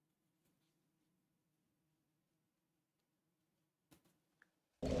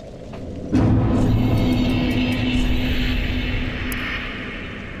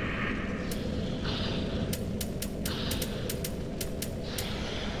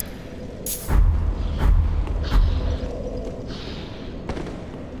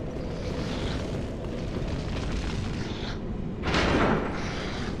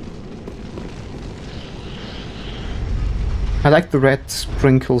 I like the red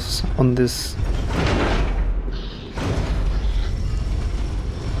sprinkles on this.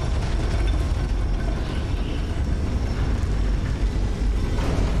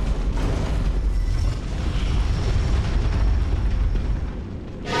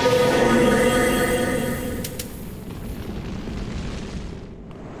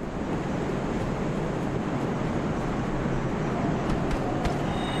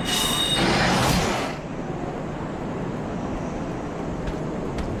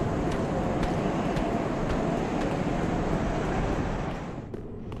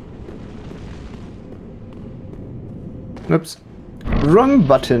 Oops. Wrong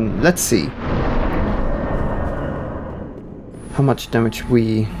button. Let's see. How much damage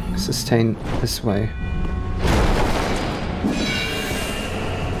we sustain this way.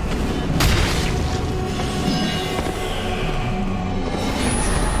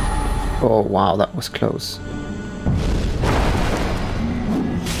 Oh wow, that was close.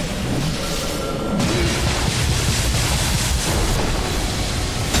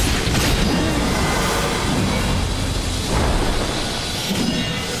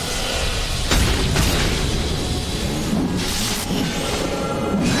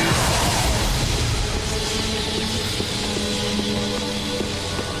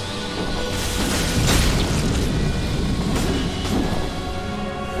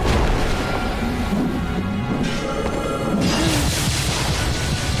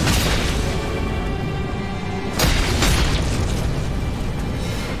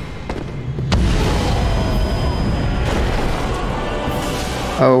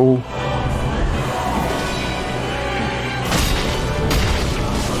 Oh.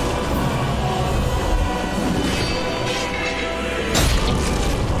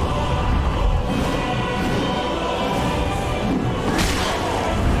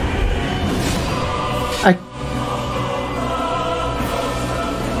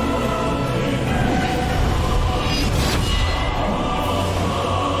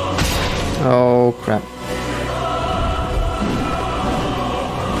 Oh crap.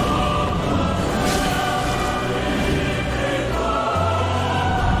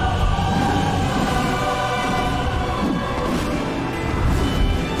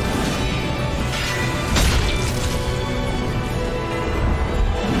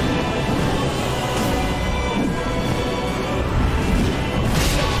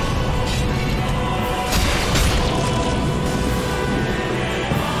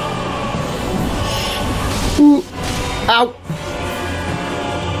 Ooh. Ow!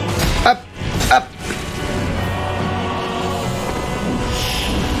 Up! Up!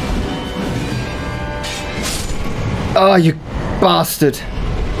 Oh, you bastard!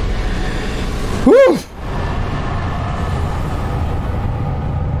 Whew!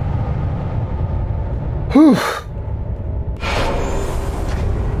 Whew!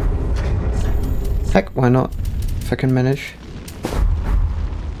 Heck, why not? If I can manage.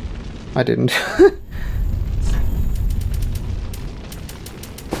 I didn't.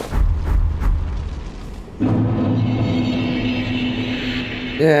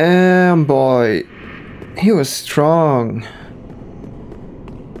 Damn, boy. He was strong.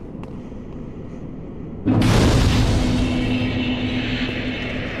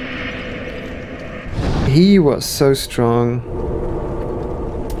 He was so strong.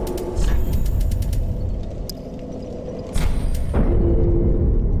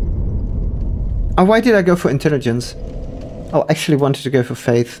 Oh, why did I go for intelligence? Oh, I actually wanted to go for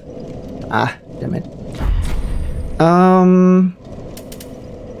faith. Ah, damn it.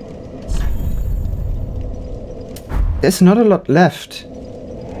 There's not a lot left,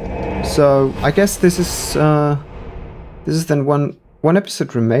 so I guess this is then one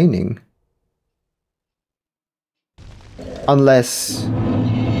episode remaining, unless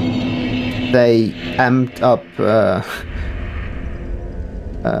they amped up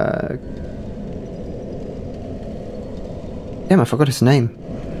damn, I forgot his name.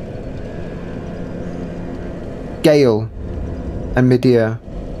 Gale and Medea.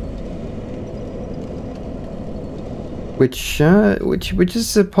 Which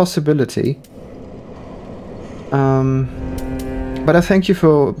is a possibility. But I thank you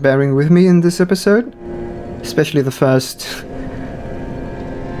for bearing with me in this episode, especially the first,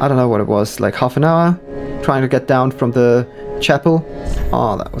 I don't know what it was, like half an hour, trying to get down from the chapel.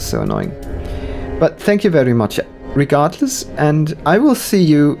 Oh, that was so annoying. But thank you very much, regardless, and I will see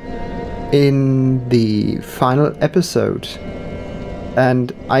you in the final episode.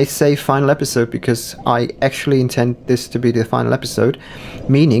 And I say final episode because I actually intend this to be the final episode,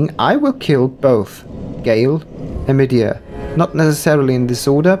 meaning I will kill both Gale and Medea. Not necessarily in this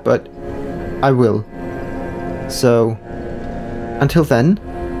order, but I will. So, until then,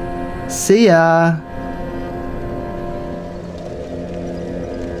 see ya!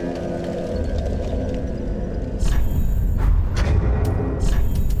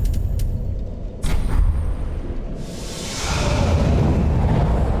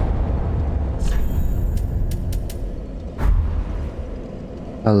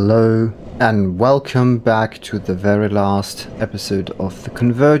 Hello and welcome back to the very last episode of the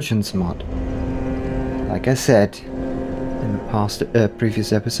Convergence mod. Like I said in the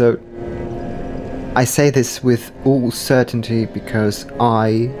previous episode, I say this with all certainty because I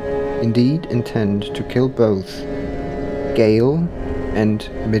indeed intend to kill both Gale and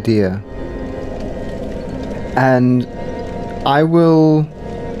Medea. And I will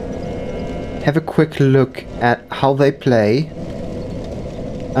have a quick look at how they play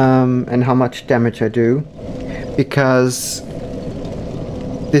and how much damage I do, because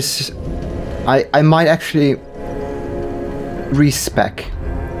this I might actually respec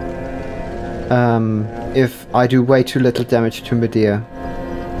if I do way too little damage to Medea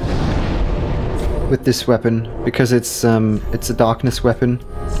with this weapon, because it's a darkness weapon,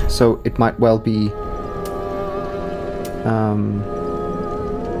 so it might well be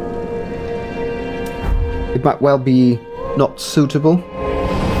not suitable.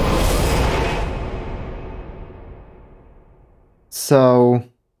 So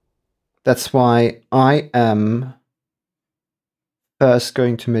that's why I am first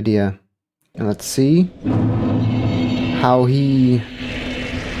going to Medea. And let's see how he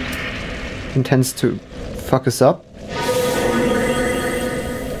intends to fuck us up.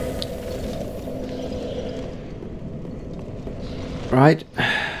 Right,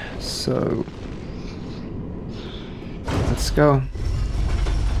 so let's go.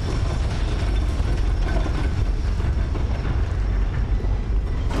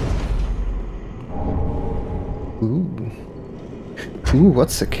 Ooh,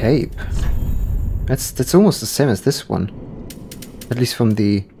 what's a cape? That's almost the same as this one. At least from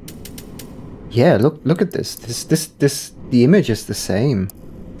the... Yeah, look at this. The image is the same.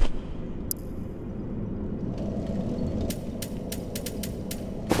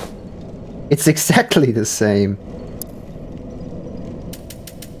 It's exactly the same.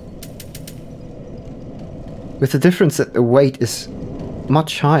 With the difference that the weight is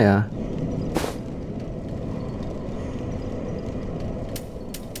much higher.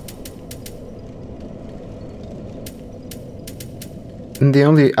 And the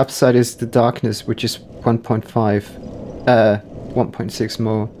only upside is the darkness, which is 1.6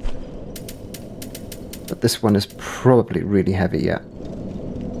 more. But this one is probably really heavy, yeah.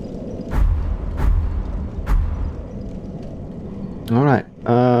 Alright,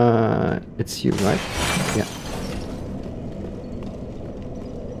 it's you, right? Yeah.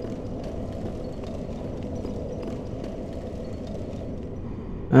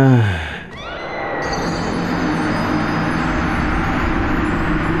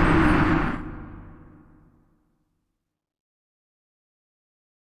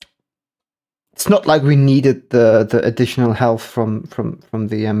 It's not like we needed the additional health from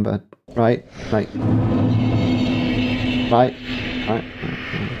the Ember, right? Right.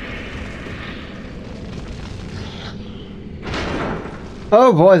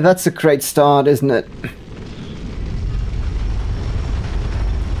 Oh boy, that's a great start, isn't it?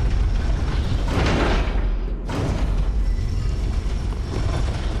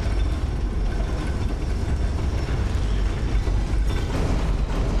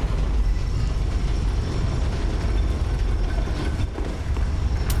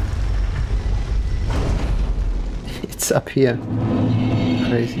 It's up here.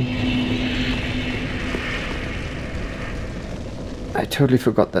 Crazy. I totally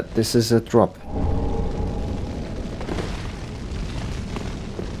forgot that this is a drop.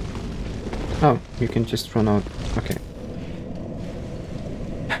 Oh, you can just run out. Okay.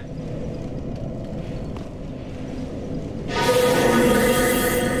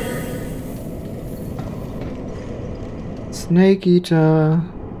 Snake Eater.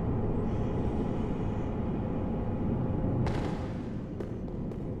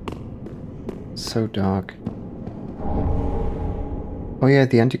 So dark. Oh yeah,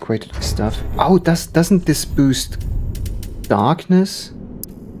 the antiquated stuff. Oh, doesn't this boost darkness?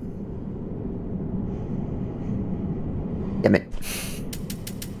 Damn it.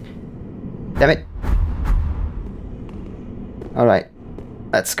 Damn it. Alright,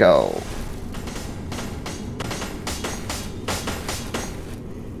 let's go.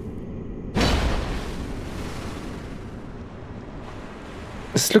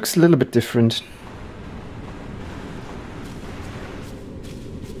 This looks a little bit different.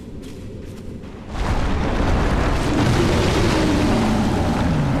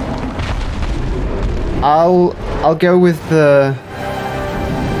 I'll go with the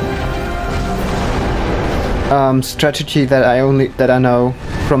strategy that I know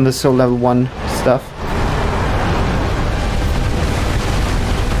from the Soul Level 1 stuff.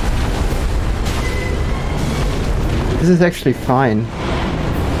 This is actually fine.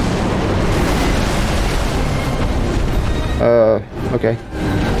 Okay.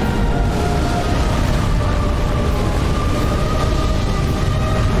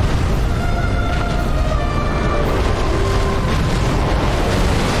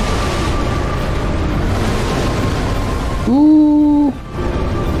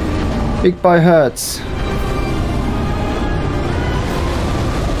 Big boy hurts.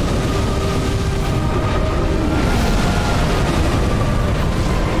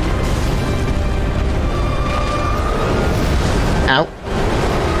 Ow.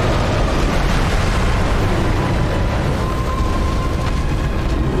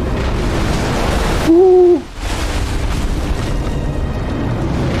 Woo.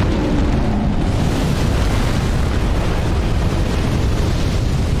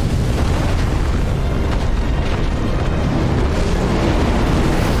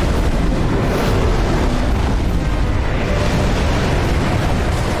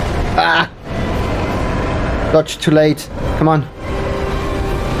 Ah! Dodge too late. Come on.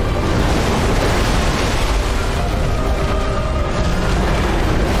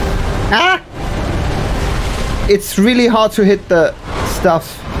 Ah! It's really hard to hit the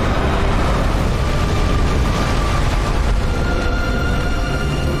stuff.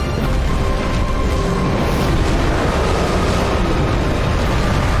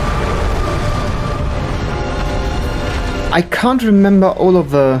 I can't remember all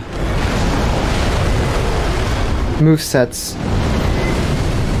of the movesets.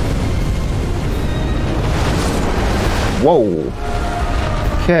 Whoa.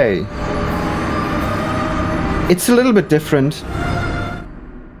 Okay. It's a little bit different.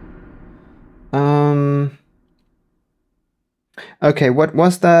 Okay, what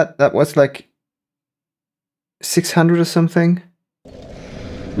was that? That was like 600 or something.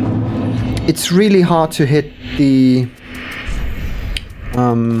 It's really hard to hit the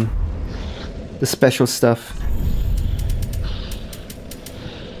special stuff.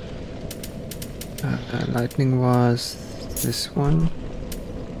 Lightning was this one.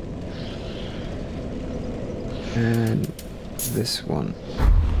 And this one.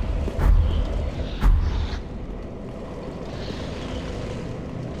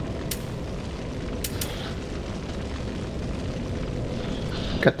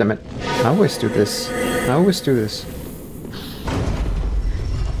 God damn it. I always do this. I always do this.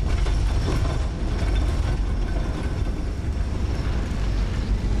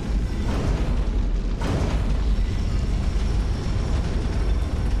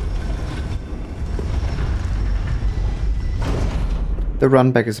 The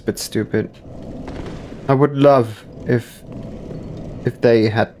run back is a bit stupid. I would love if they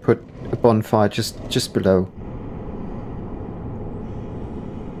had put a bonfire just below.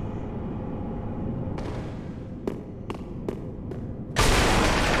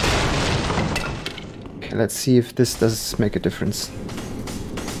 Okay, let's see if this does make a difference.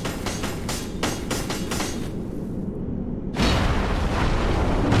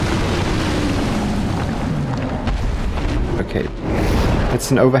 Okay. It's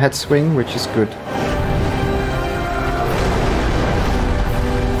an overhead swing, which is good.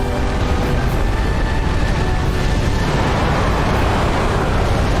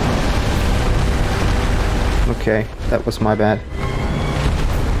 Okay, that was my bad.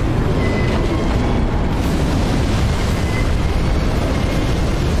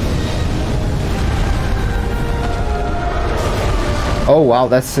 Oh wow,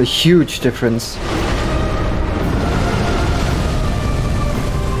 that's a huge difference.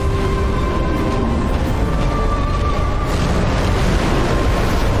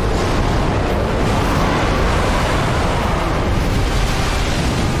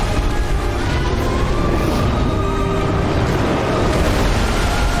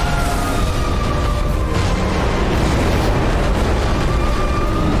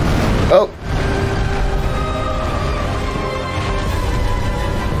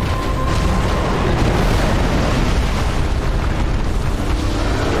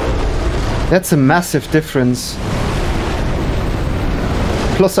 That's a massive difference.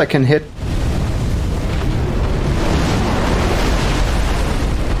 Plus I can hit.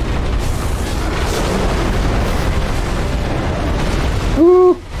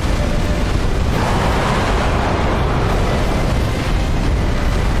 Woo!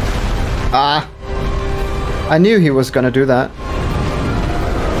 Ah! I knew he was gonna do that.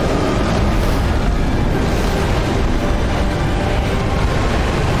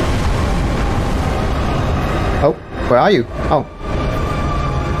 Oh, where are you? Oh.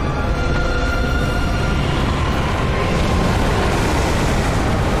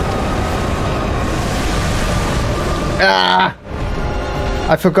 Ah!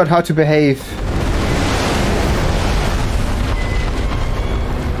 I forgot how to behave.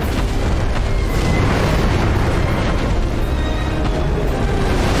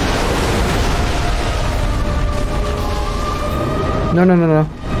 No, no, no, no.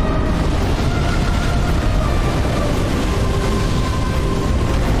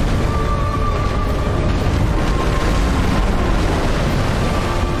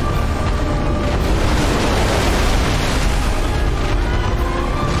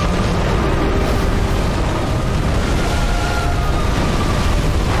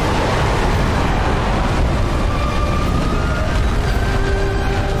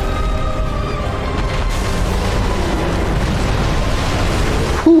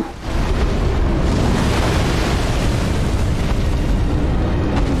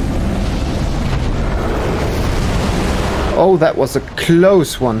 Oh, that was a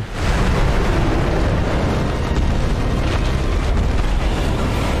close one.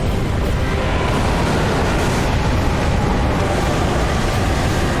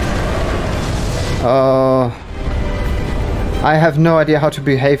 I have no idea how to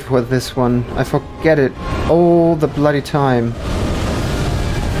behave with this one. I forget it all the bloody time.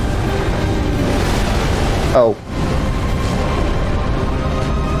 Oh.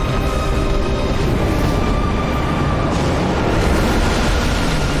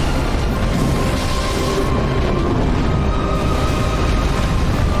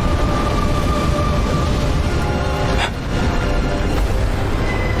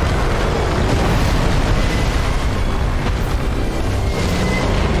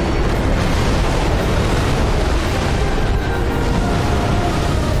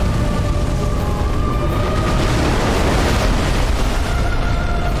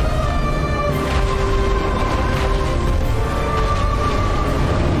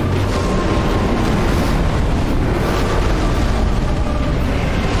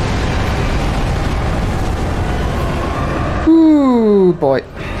 Boy.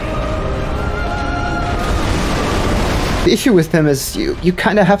 The issue with him is you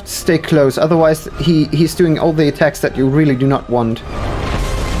kind of have to stay close, otherwise he's doing all the attacks that you really do not want.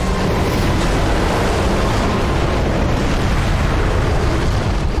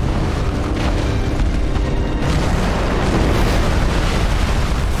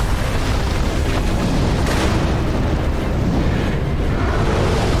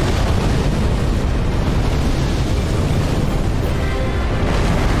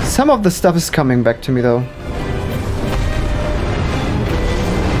 Some of the stuff is coming back to me though.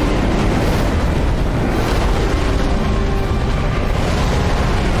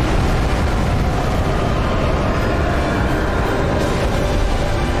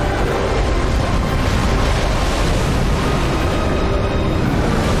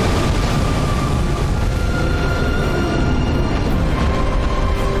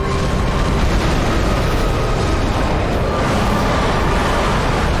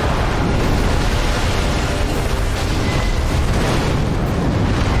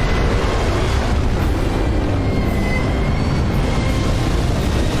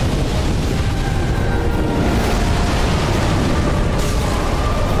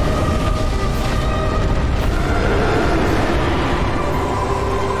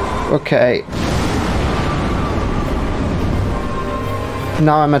 Okay.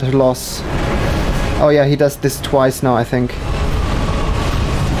 Now I'm at a loss. Oh yeah, he does this twice now, I think.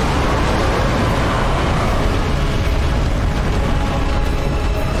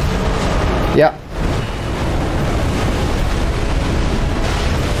 Yeah.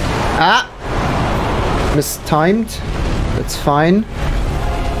 Ah! Mistimed. That's fine.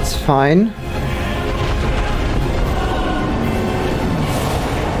 It's fine.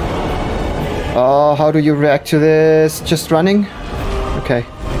 Oh, how do you react to this? Just running? Okay.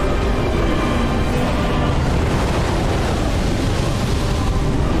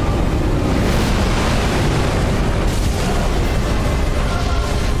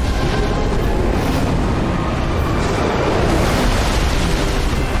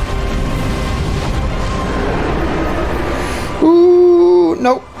 Ooh,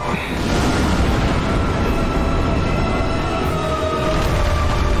 no.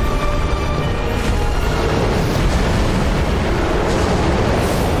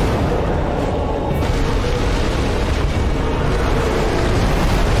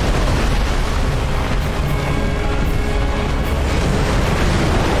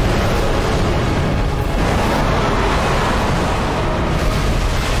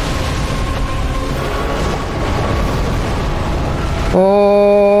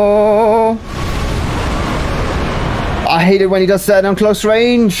 Oh, I hate it when he does that on close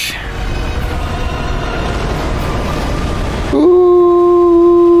range.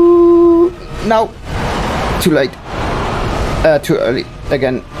 Ooh, no, too late. Too early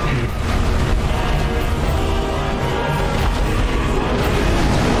again.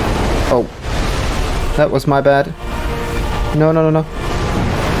 Oh, that was my bad. No, no, no, no.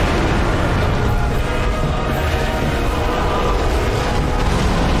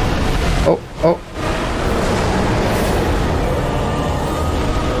 Oh, oh.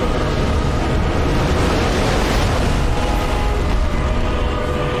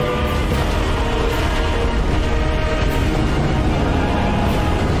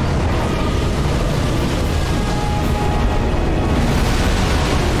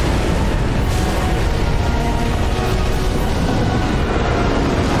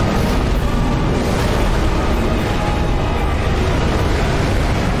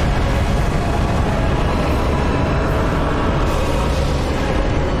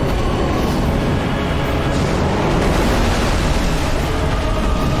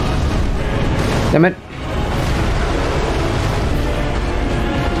 Damn it.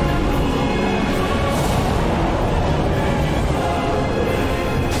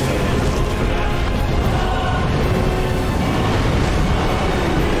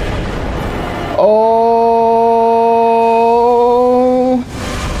 Oh!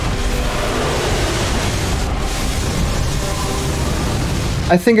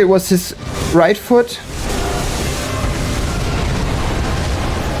 I think it was his right foot.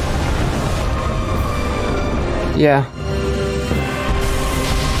 Yeah.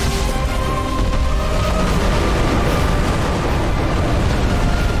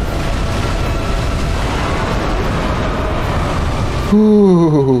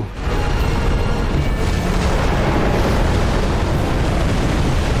 Ooh.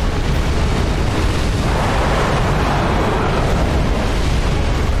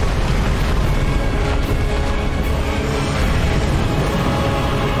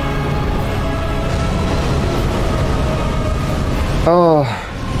 Oh.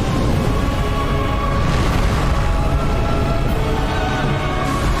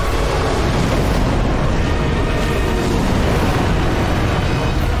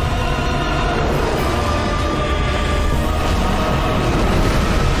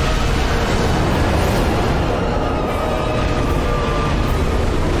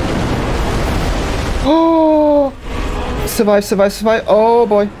 Oh! Survive, survive, survive. Oh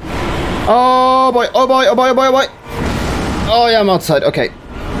boy. Oh boy, oh boy, oh boy, oh boy, oh boy. Oh yeah, I'm outside. Okay.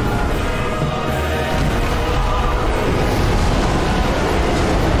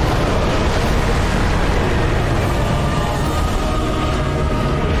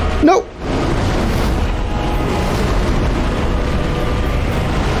 No.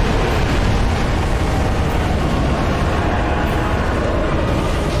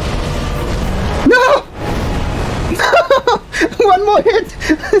 No. One more hit.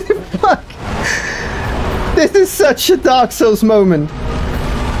 Fuck. This is such a Dark Souls moment.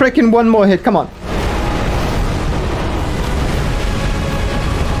 Frickin' one more hit, come on.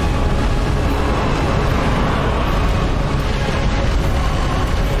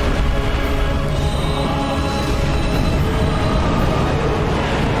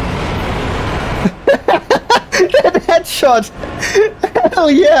 That headshot! Hell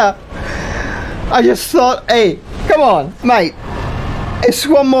yeah! I just thought, hey, come on, mate. It's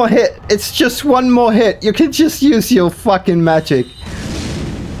one more hit. It's just one more hit. You can just use your fucking magic.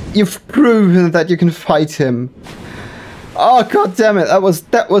 You've proven that you can fight him. Oh god damn it. That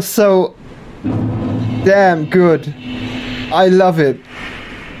was so damn good. I love it.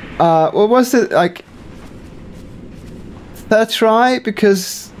 What was it, like third try?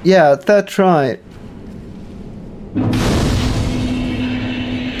 Because yeah, third try.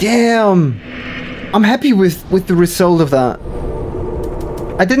 Damn. I'm happy with the result of that.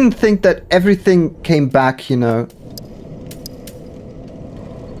 I didn't think that everything came back, you know.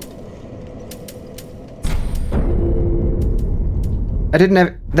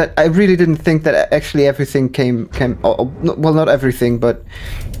 I really didn't think that actually everything came well, not everything, but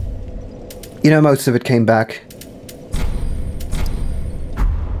you know, most of it came back.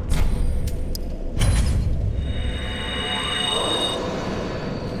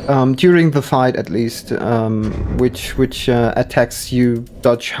 During the fight, at least, which attacks you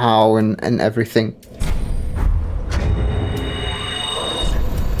dodge how and everything.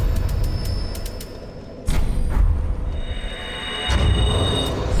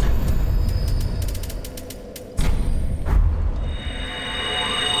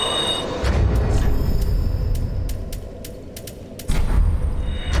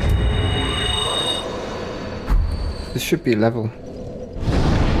 This should be level.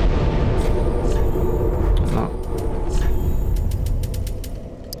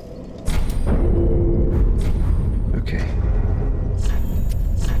 Okay.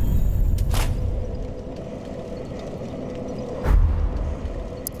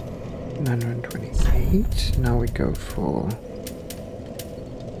 $928. Now we go for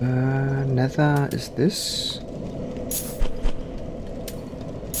Nether is this.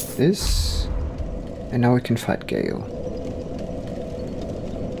 This. And now we can fight Gale.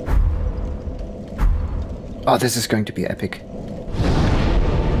 Oh, this is going to be epic.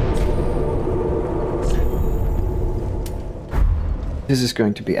 This is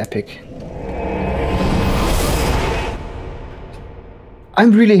going to be epic.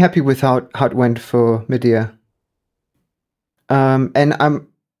 I'm really happy with how it went for Medea. And I'm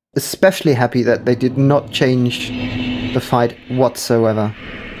especially happy that they did not change the fight whatsoever.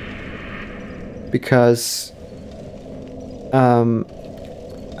 Because I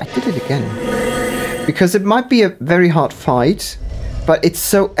did it again. Because it might be a very hard fight, but it's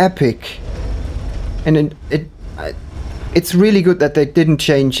so epic And it's really good that they didn't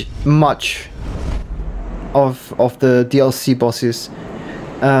change much of the DLC bosses.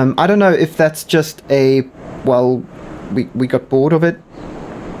 I don't know if that's just a, well, we got bored of it.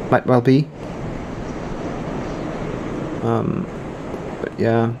 Might well be. But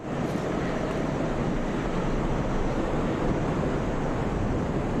yeah.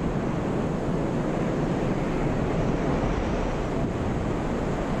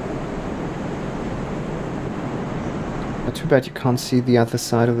 But too bad you can't see the other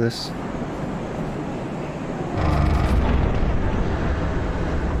side of this.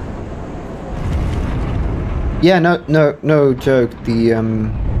 Yeah, no joke.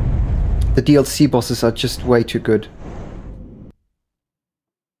 The DLC bosses are just way too good.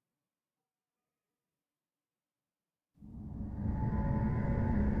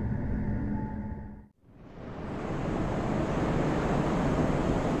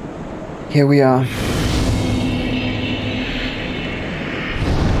 Here we are.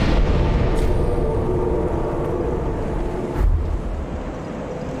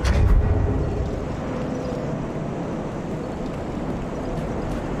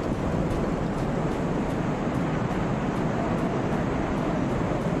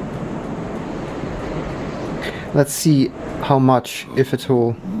 Let's see how much, if at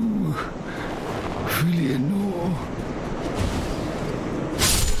all. Really no.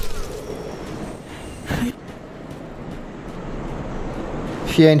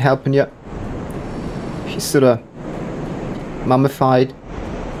 She ain't helping you. She's sort of mummified.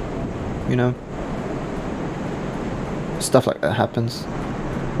 You know. Stuff like that happens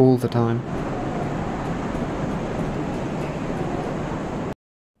all the time.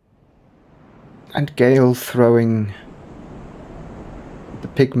 And Gale throwing the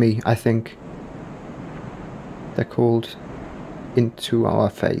pygmy, I think they're called, into our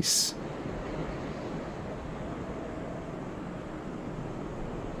face.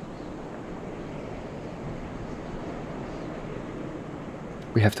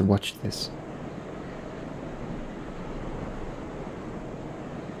 We have to watch this.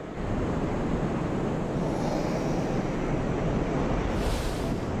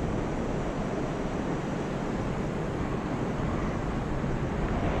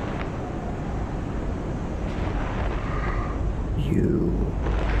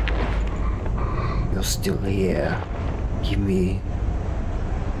 You're still here. Give me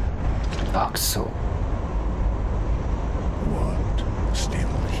Dark Soul. What? Still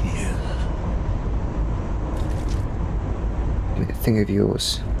here? Give me a thing of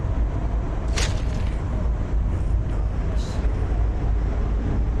yours.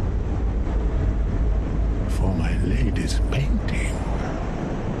 For my lady's painting.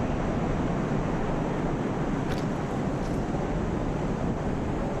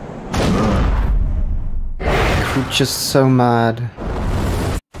 I'm just so mad.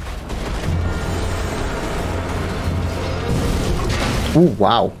 Ooh,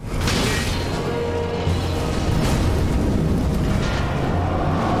 wow.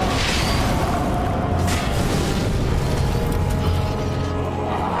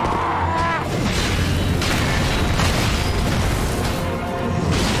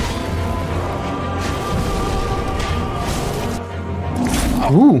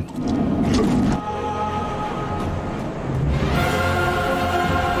 Ooh.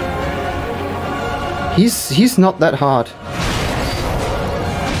 He's not that hard.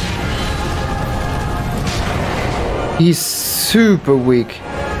 He's super weak.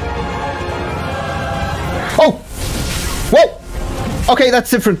 Oh! Whoa! Okay, that's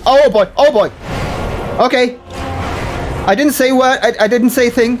different. Oh boy, oh boy. Okay. I didn't say what, I didn't say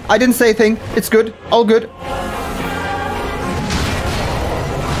a thing. I didn't say a thing. It's good. All good.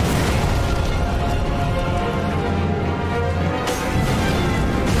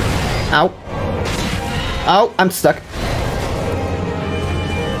 Ow. Ow, I'm stuck.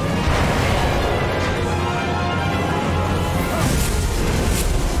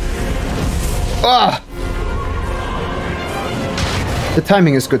 Ah! The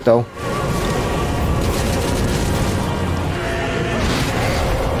timing is good though.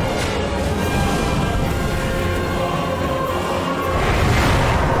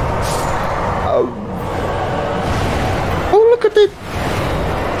 Oh. Oh, look at it!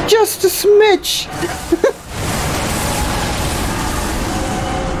 Just a smidge!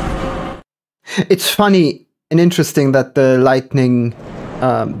 It's funny and interesting that the lightning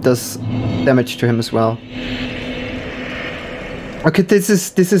does damage to him as well. Okay, this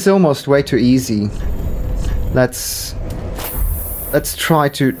is almost way too easy. Let's try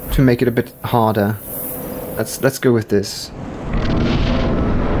to make it a bit harder. Let's go with this.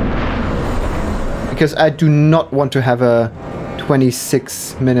 because I do not want to have a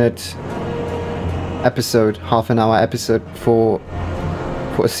 26-minute episode, half an hour episode for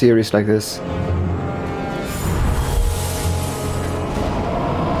a series like this.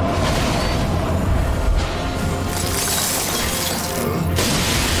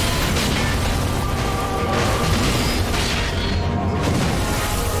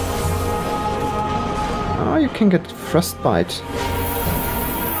 Oh, you can get frostbite.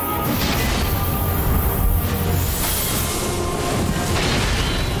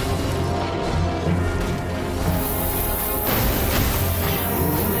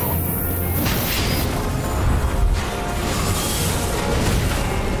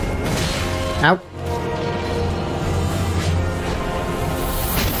 Ow.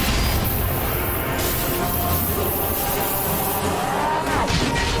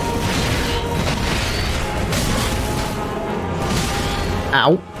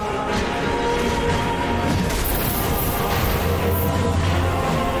 Ow.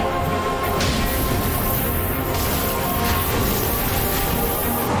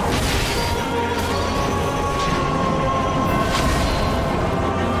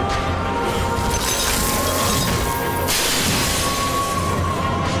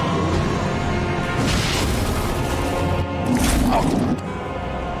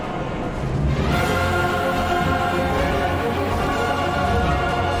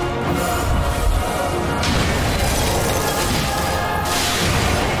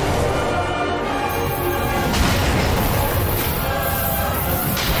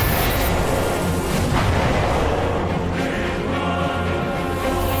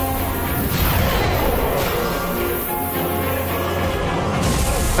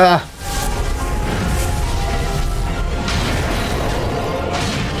 Ah.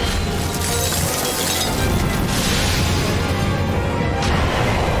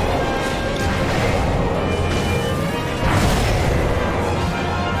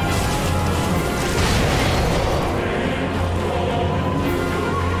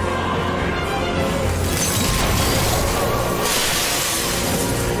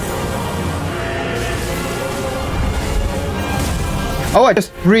 Oh, I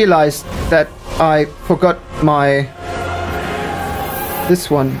just realized that I forgot my... this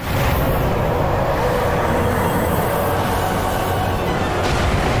one.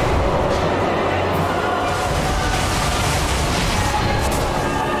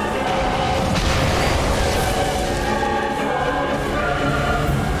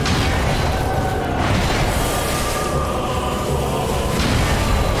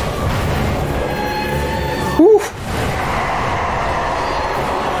 Whew.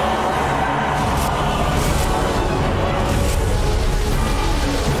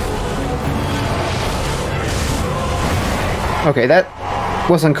 Okay, that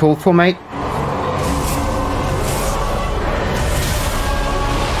wasn't called for, mate.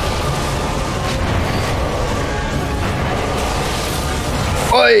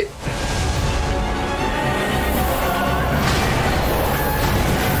 Oi!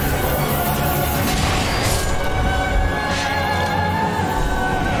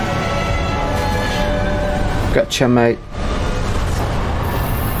 Gotcha, mate.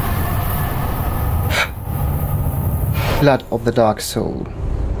 Blood of the Dark Soul.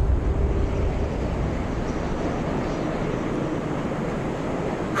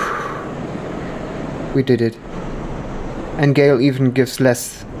 We did it. And Gale even gives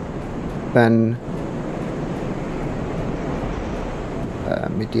less than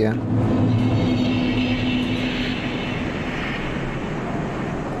Medea.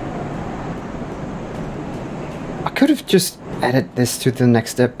 I could have just added this to the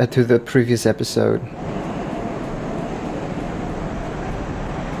next to the previous episode.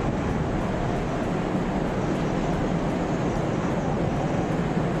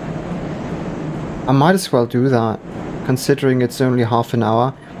 I might as well do that, considering it's only half an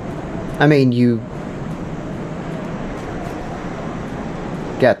hour. I mean, you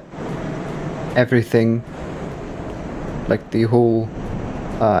get everything, like the whole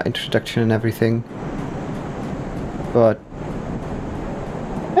introduction and everything. But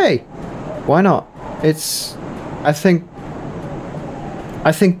hey, why not? It's... I think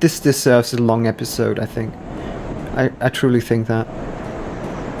this deserves a long episode, I think. I truly think that.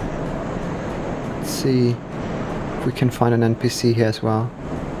 Let's see if we can find an NPC here as well.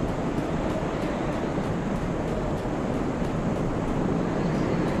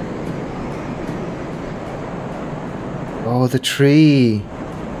 Oh, the tree!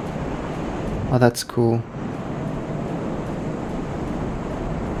 Oh, that's cool.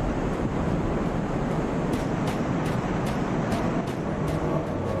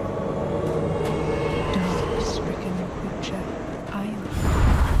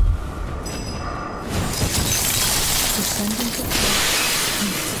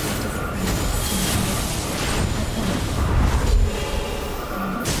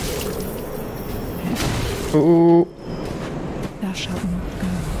 Ooh. Thou shalt not go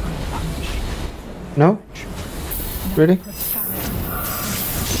unpunished. No? Really?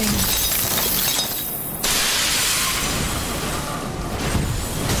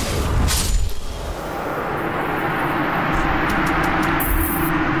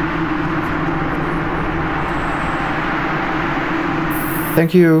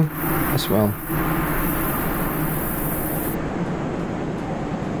 Thank you as well.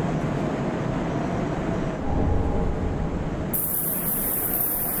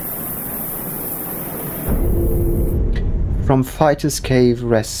 From Fighter's Cave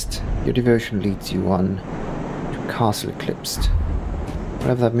Rest, your devotion leads you on to Castle Eclipsed.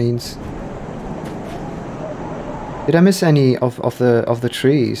 Whatever that means. Did I miss any of the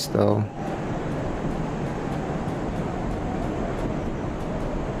trees though?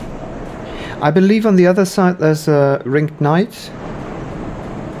 I believe on the other side there's a ringed knight.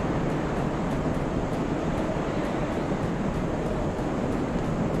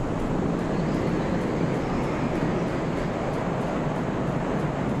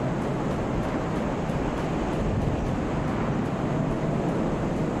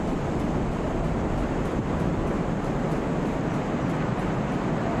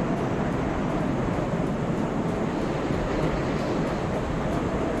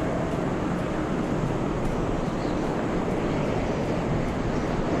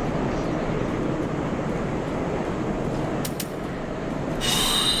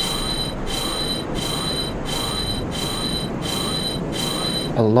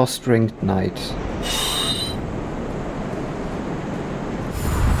 A lost ringed knight.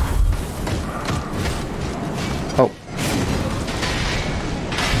 Oh.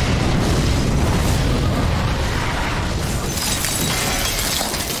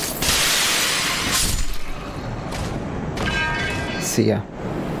 See ya.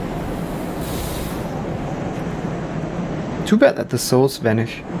 Too bad that the souls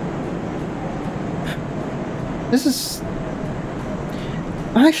vanish. This is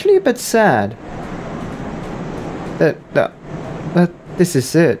actually a bit sad that this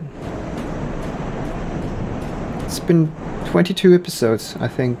is it. It's been 22 episodes, I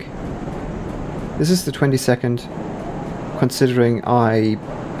think. This is the 22nd, considering I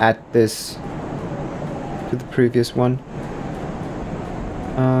add this to the previous one.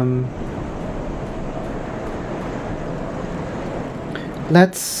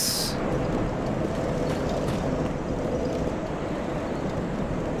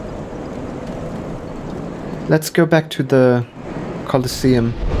 Let's go back to the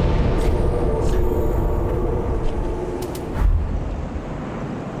Colosseum.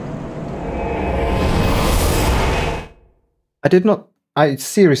 I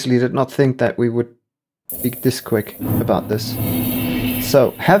seriously did not think that we would be this quick about this.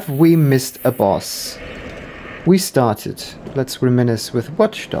 So, have we missed a boss? We started. Let's reminisce with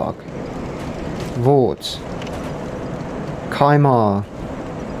Watchdog, Vord, Kaimar,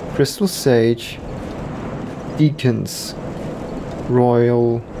 Crystal Sage, Deacons,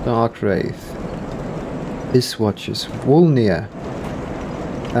 Royal Darkwraith, Iswatchers, Wolnir,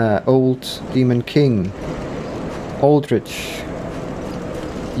 Old Demon King, Aldrich,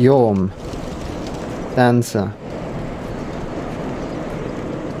 Yorm, Dancer.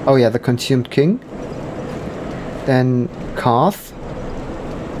 Oh yeah, the Consumed King. Then Karth,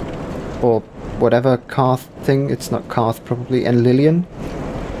 or whatever Karth thing. It's not Karth probably. And Lillian.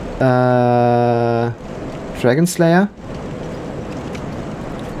 Dragonslayer,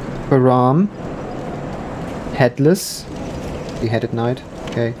 Baram, Headless, Beheaded Knight,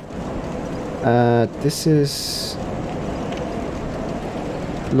 okay. This is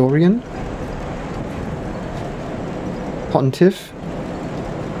Lorien, Pontiff,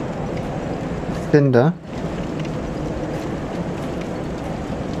 Cinder,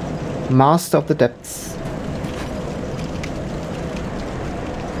 Master of the Depths,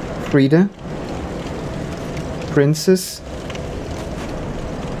 Frida, Princess,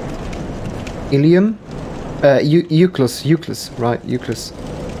 Ilium, Euclus, right, Euclus,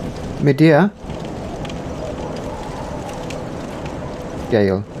 Medea,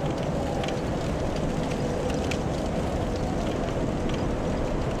 Gale.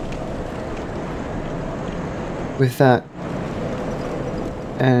 With that,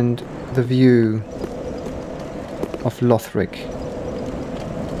 and the view of Lothric.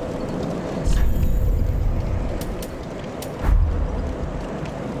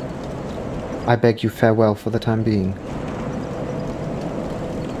 I beg you farewell for the time being.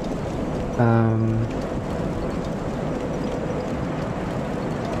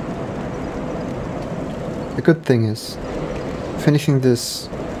 The good thing is, finishing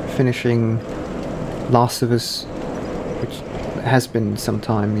Last of Us, which has been some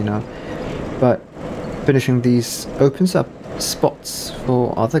time, you know. But finishing these opens up spots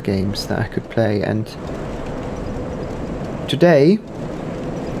for other games that I could play, and today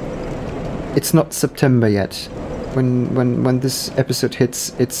it's not September yet. When this episode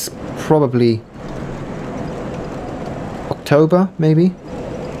hits, it's probably October, maybe,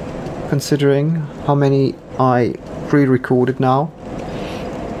 considering how many I pre-recorded now.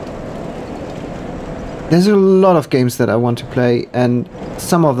 There's a lot of games that I want to play, and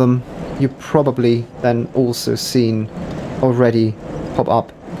some of them you probably then also seen already pop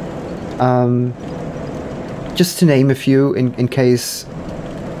up. Just to name a few, in case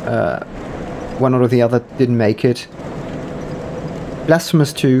one or the other didn't make it.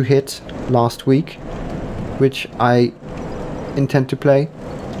 Blasphemous 2 hit last week, which I intend to play.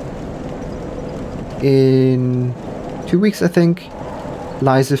 In 2 weeks, I think,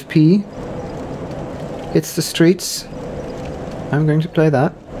 Lies of P hits the streets. I'm going to play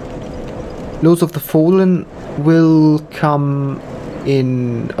that. Lords of the Fallen will come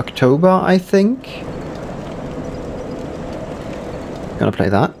in October, I think. Gonna play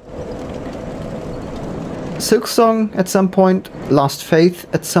that. Silksong at some point. Last Faith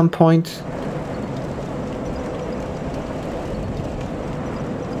at some point.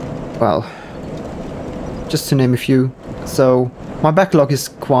 Well, just to name a few. So my backlog is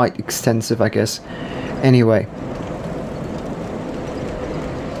quite extensive, I guess. Anyway,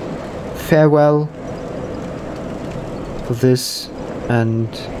 farewell for this, and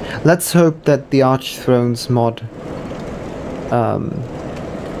let's hope that the Archthrones mod,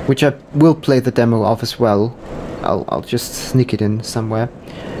 which I will play the demo of as well. I'll just sneak it in somewhere,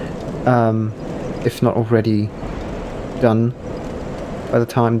 if not already done by the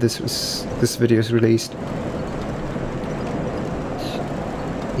time this video is released.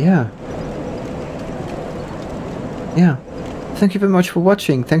 Yeah. Thank you very much for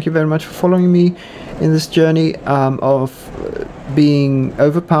watching. Thank you very much for following me in this journey of being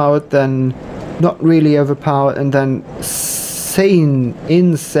overpowered, then not really overpowered, and then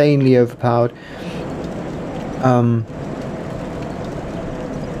insanely overpowered.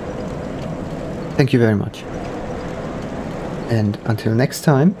 Thank you very much. And until next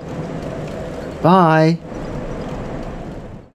time, bye!